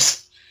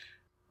Force.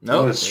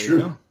 No, that's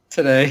true.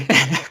 Today.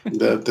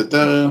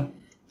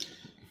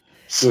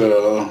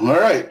 So, all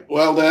right.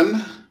 Well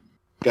then,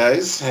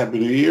 guys, Happy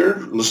New Year.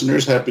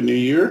 Listeners, Happy New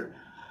Year.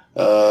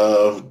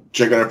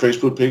 Check out our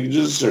Facebook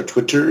pages, our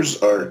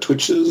Twitters, our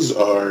Twitches,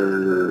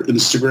 our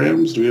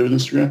Instagrams. Do we have an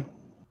Instagram?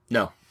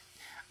 No.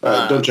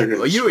 Don't check it out.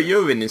 Well, you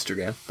have an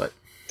Instagram, but...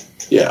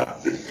 Yeah.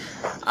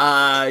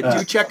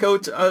 Do check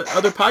out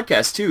other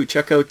podcasts, too.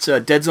 Check out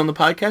Dead Zone the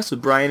Podcast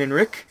with Brian and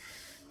Rick.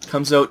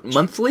 Comes out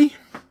monthly.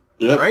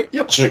 Yep. Right?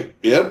 Yep,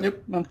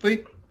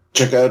 monthly.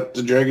 Check out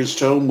The Dragon's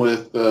Tome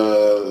with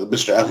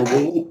Mr.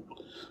 Affable,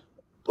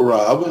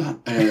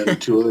 Rob,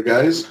 and two other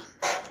guys.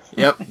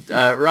 Yep.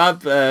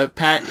 Rob,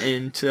 Pat,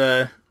 and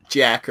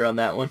Jack are on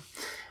that one.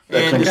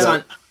 And it's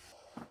on...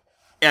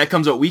 Yeah, it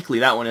comes out weekly,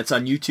 that one. It's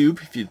on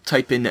YouTube. If you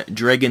type in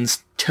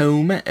Dragon's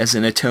Tome, as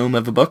in a tome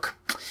of a book.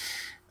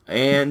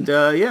 And,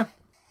 yeah.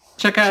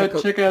 Check out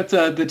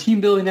the team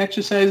building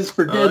exercises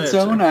for Dead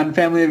Zone on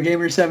Family of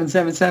Gamers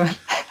 777.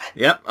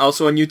 Yep.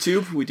 Also on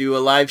YouTube, we do a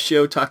live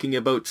show talking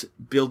about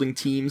building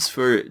teams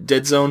for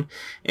Dead Zone,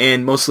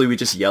 and mostly we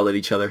just yell at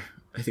each other.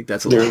 I think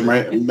that's a little...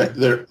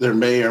 There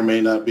may or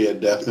may not be a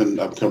death in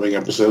upcoming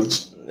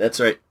episodes. That's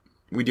right.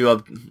 We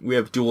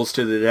have duels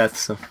to the death,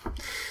 so...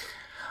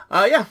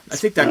 yeah, I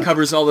think that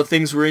covers all the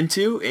things we're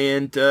into,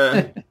 and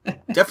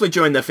definitely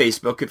join the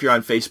Facebook if you're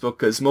on Facebook,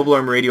 because Mobile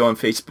Armor Radio on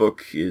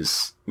Facebook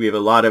we have a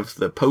lot of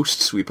the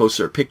posts. We post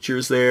our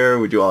pictures there.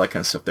 We do all that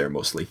kind of stuff there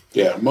mostly.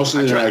 Yeah, most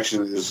of the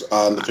interaction is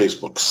on the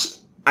Facebooks.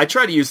 I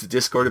try to use the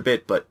Discord a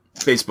bit, but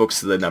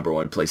Facebook's the number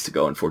one place to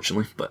go,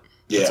 unfortunately. But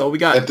that's all we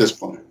got at this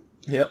point.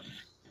 Yep.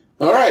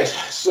 All right,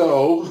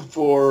 so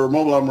for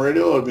Mobile Armor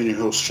Radio, I've been your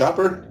host,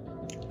 Chopper.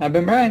 I've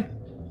been Brian.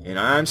 And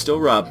I'm still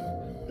Rob.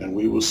 And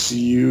we will see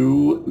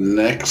you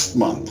next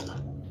month.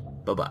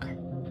 Bye-bye.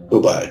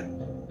 Bye-bye.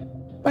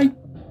 Bye.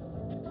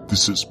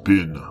 This has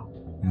been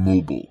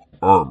Mobile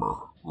Armor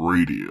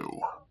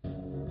Radio.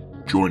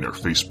 Join our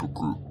Facebook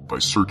group by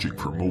searching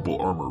for Mobile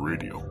Armor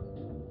Radio.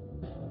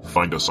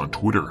 Find us on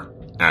Twitter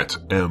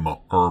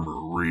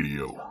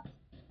 @MArmorRadio.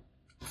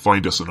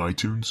 Find us on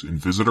iTunes and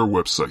visit our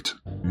website,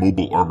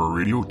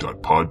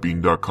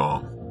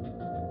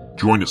 mobilearmorradio.podbean.com.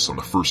 Join us on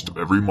the first of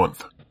every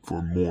month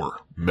for more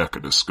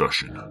mecha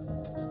discussion.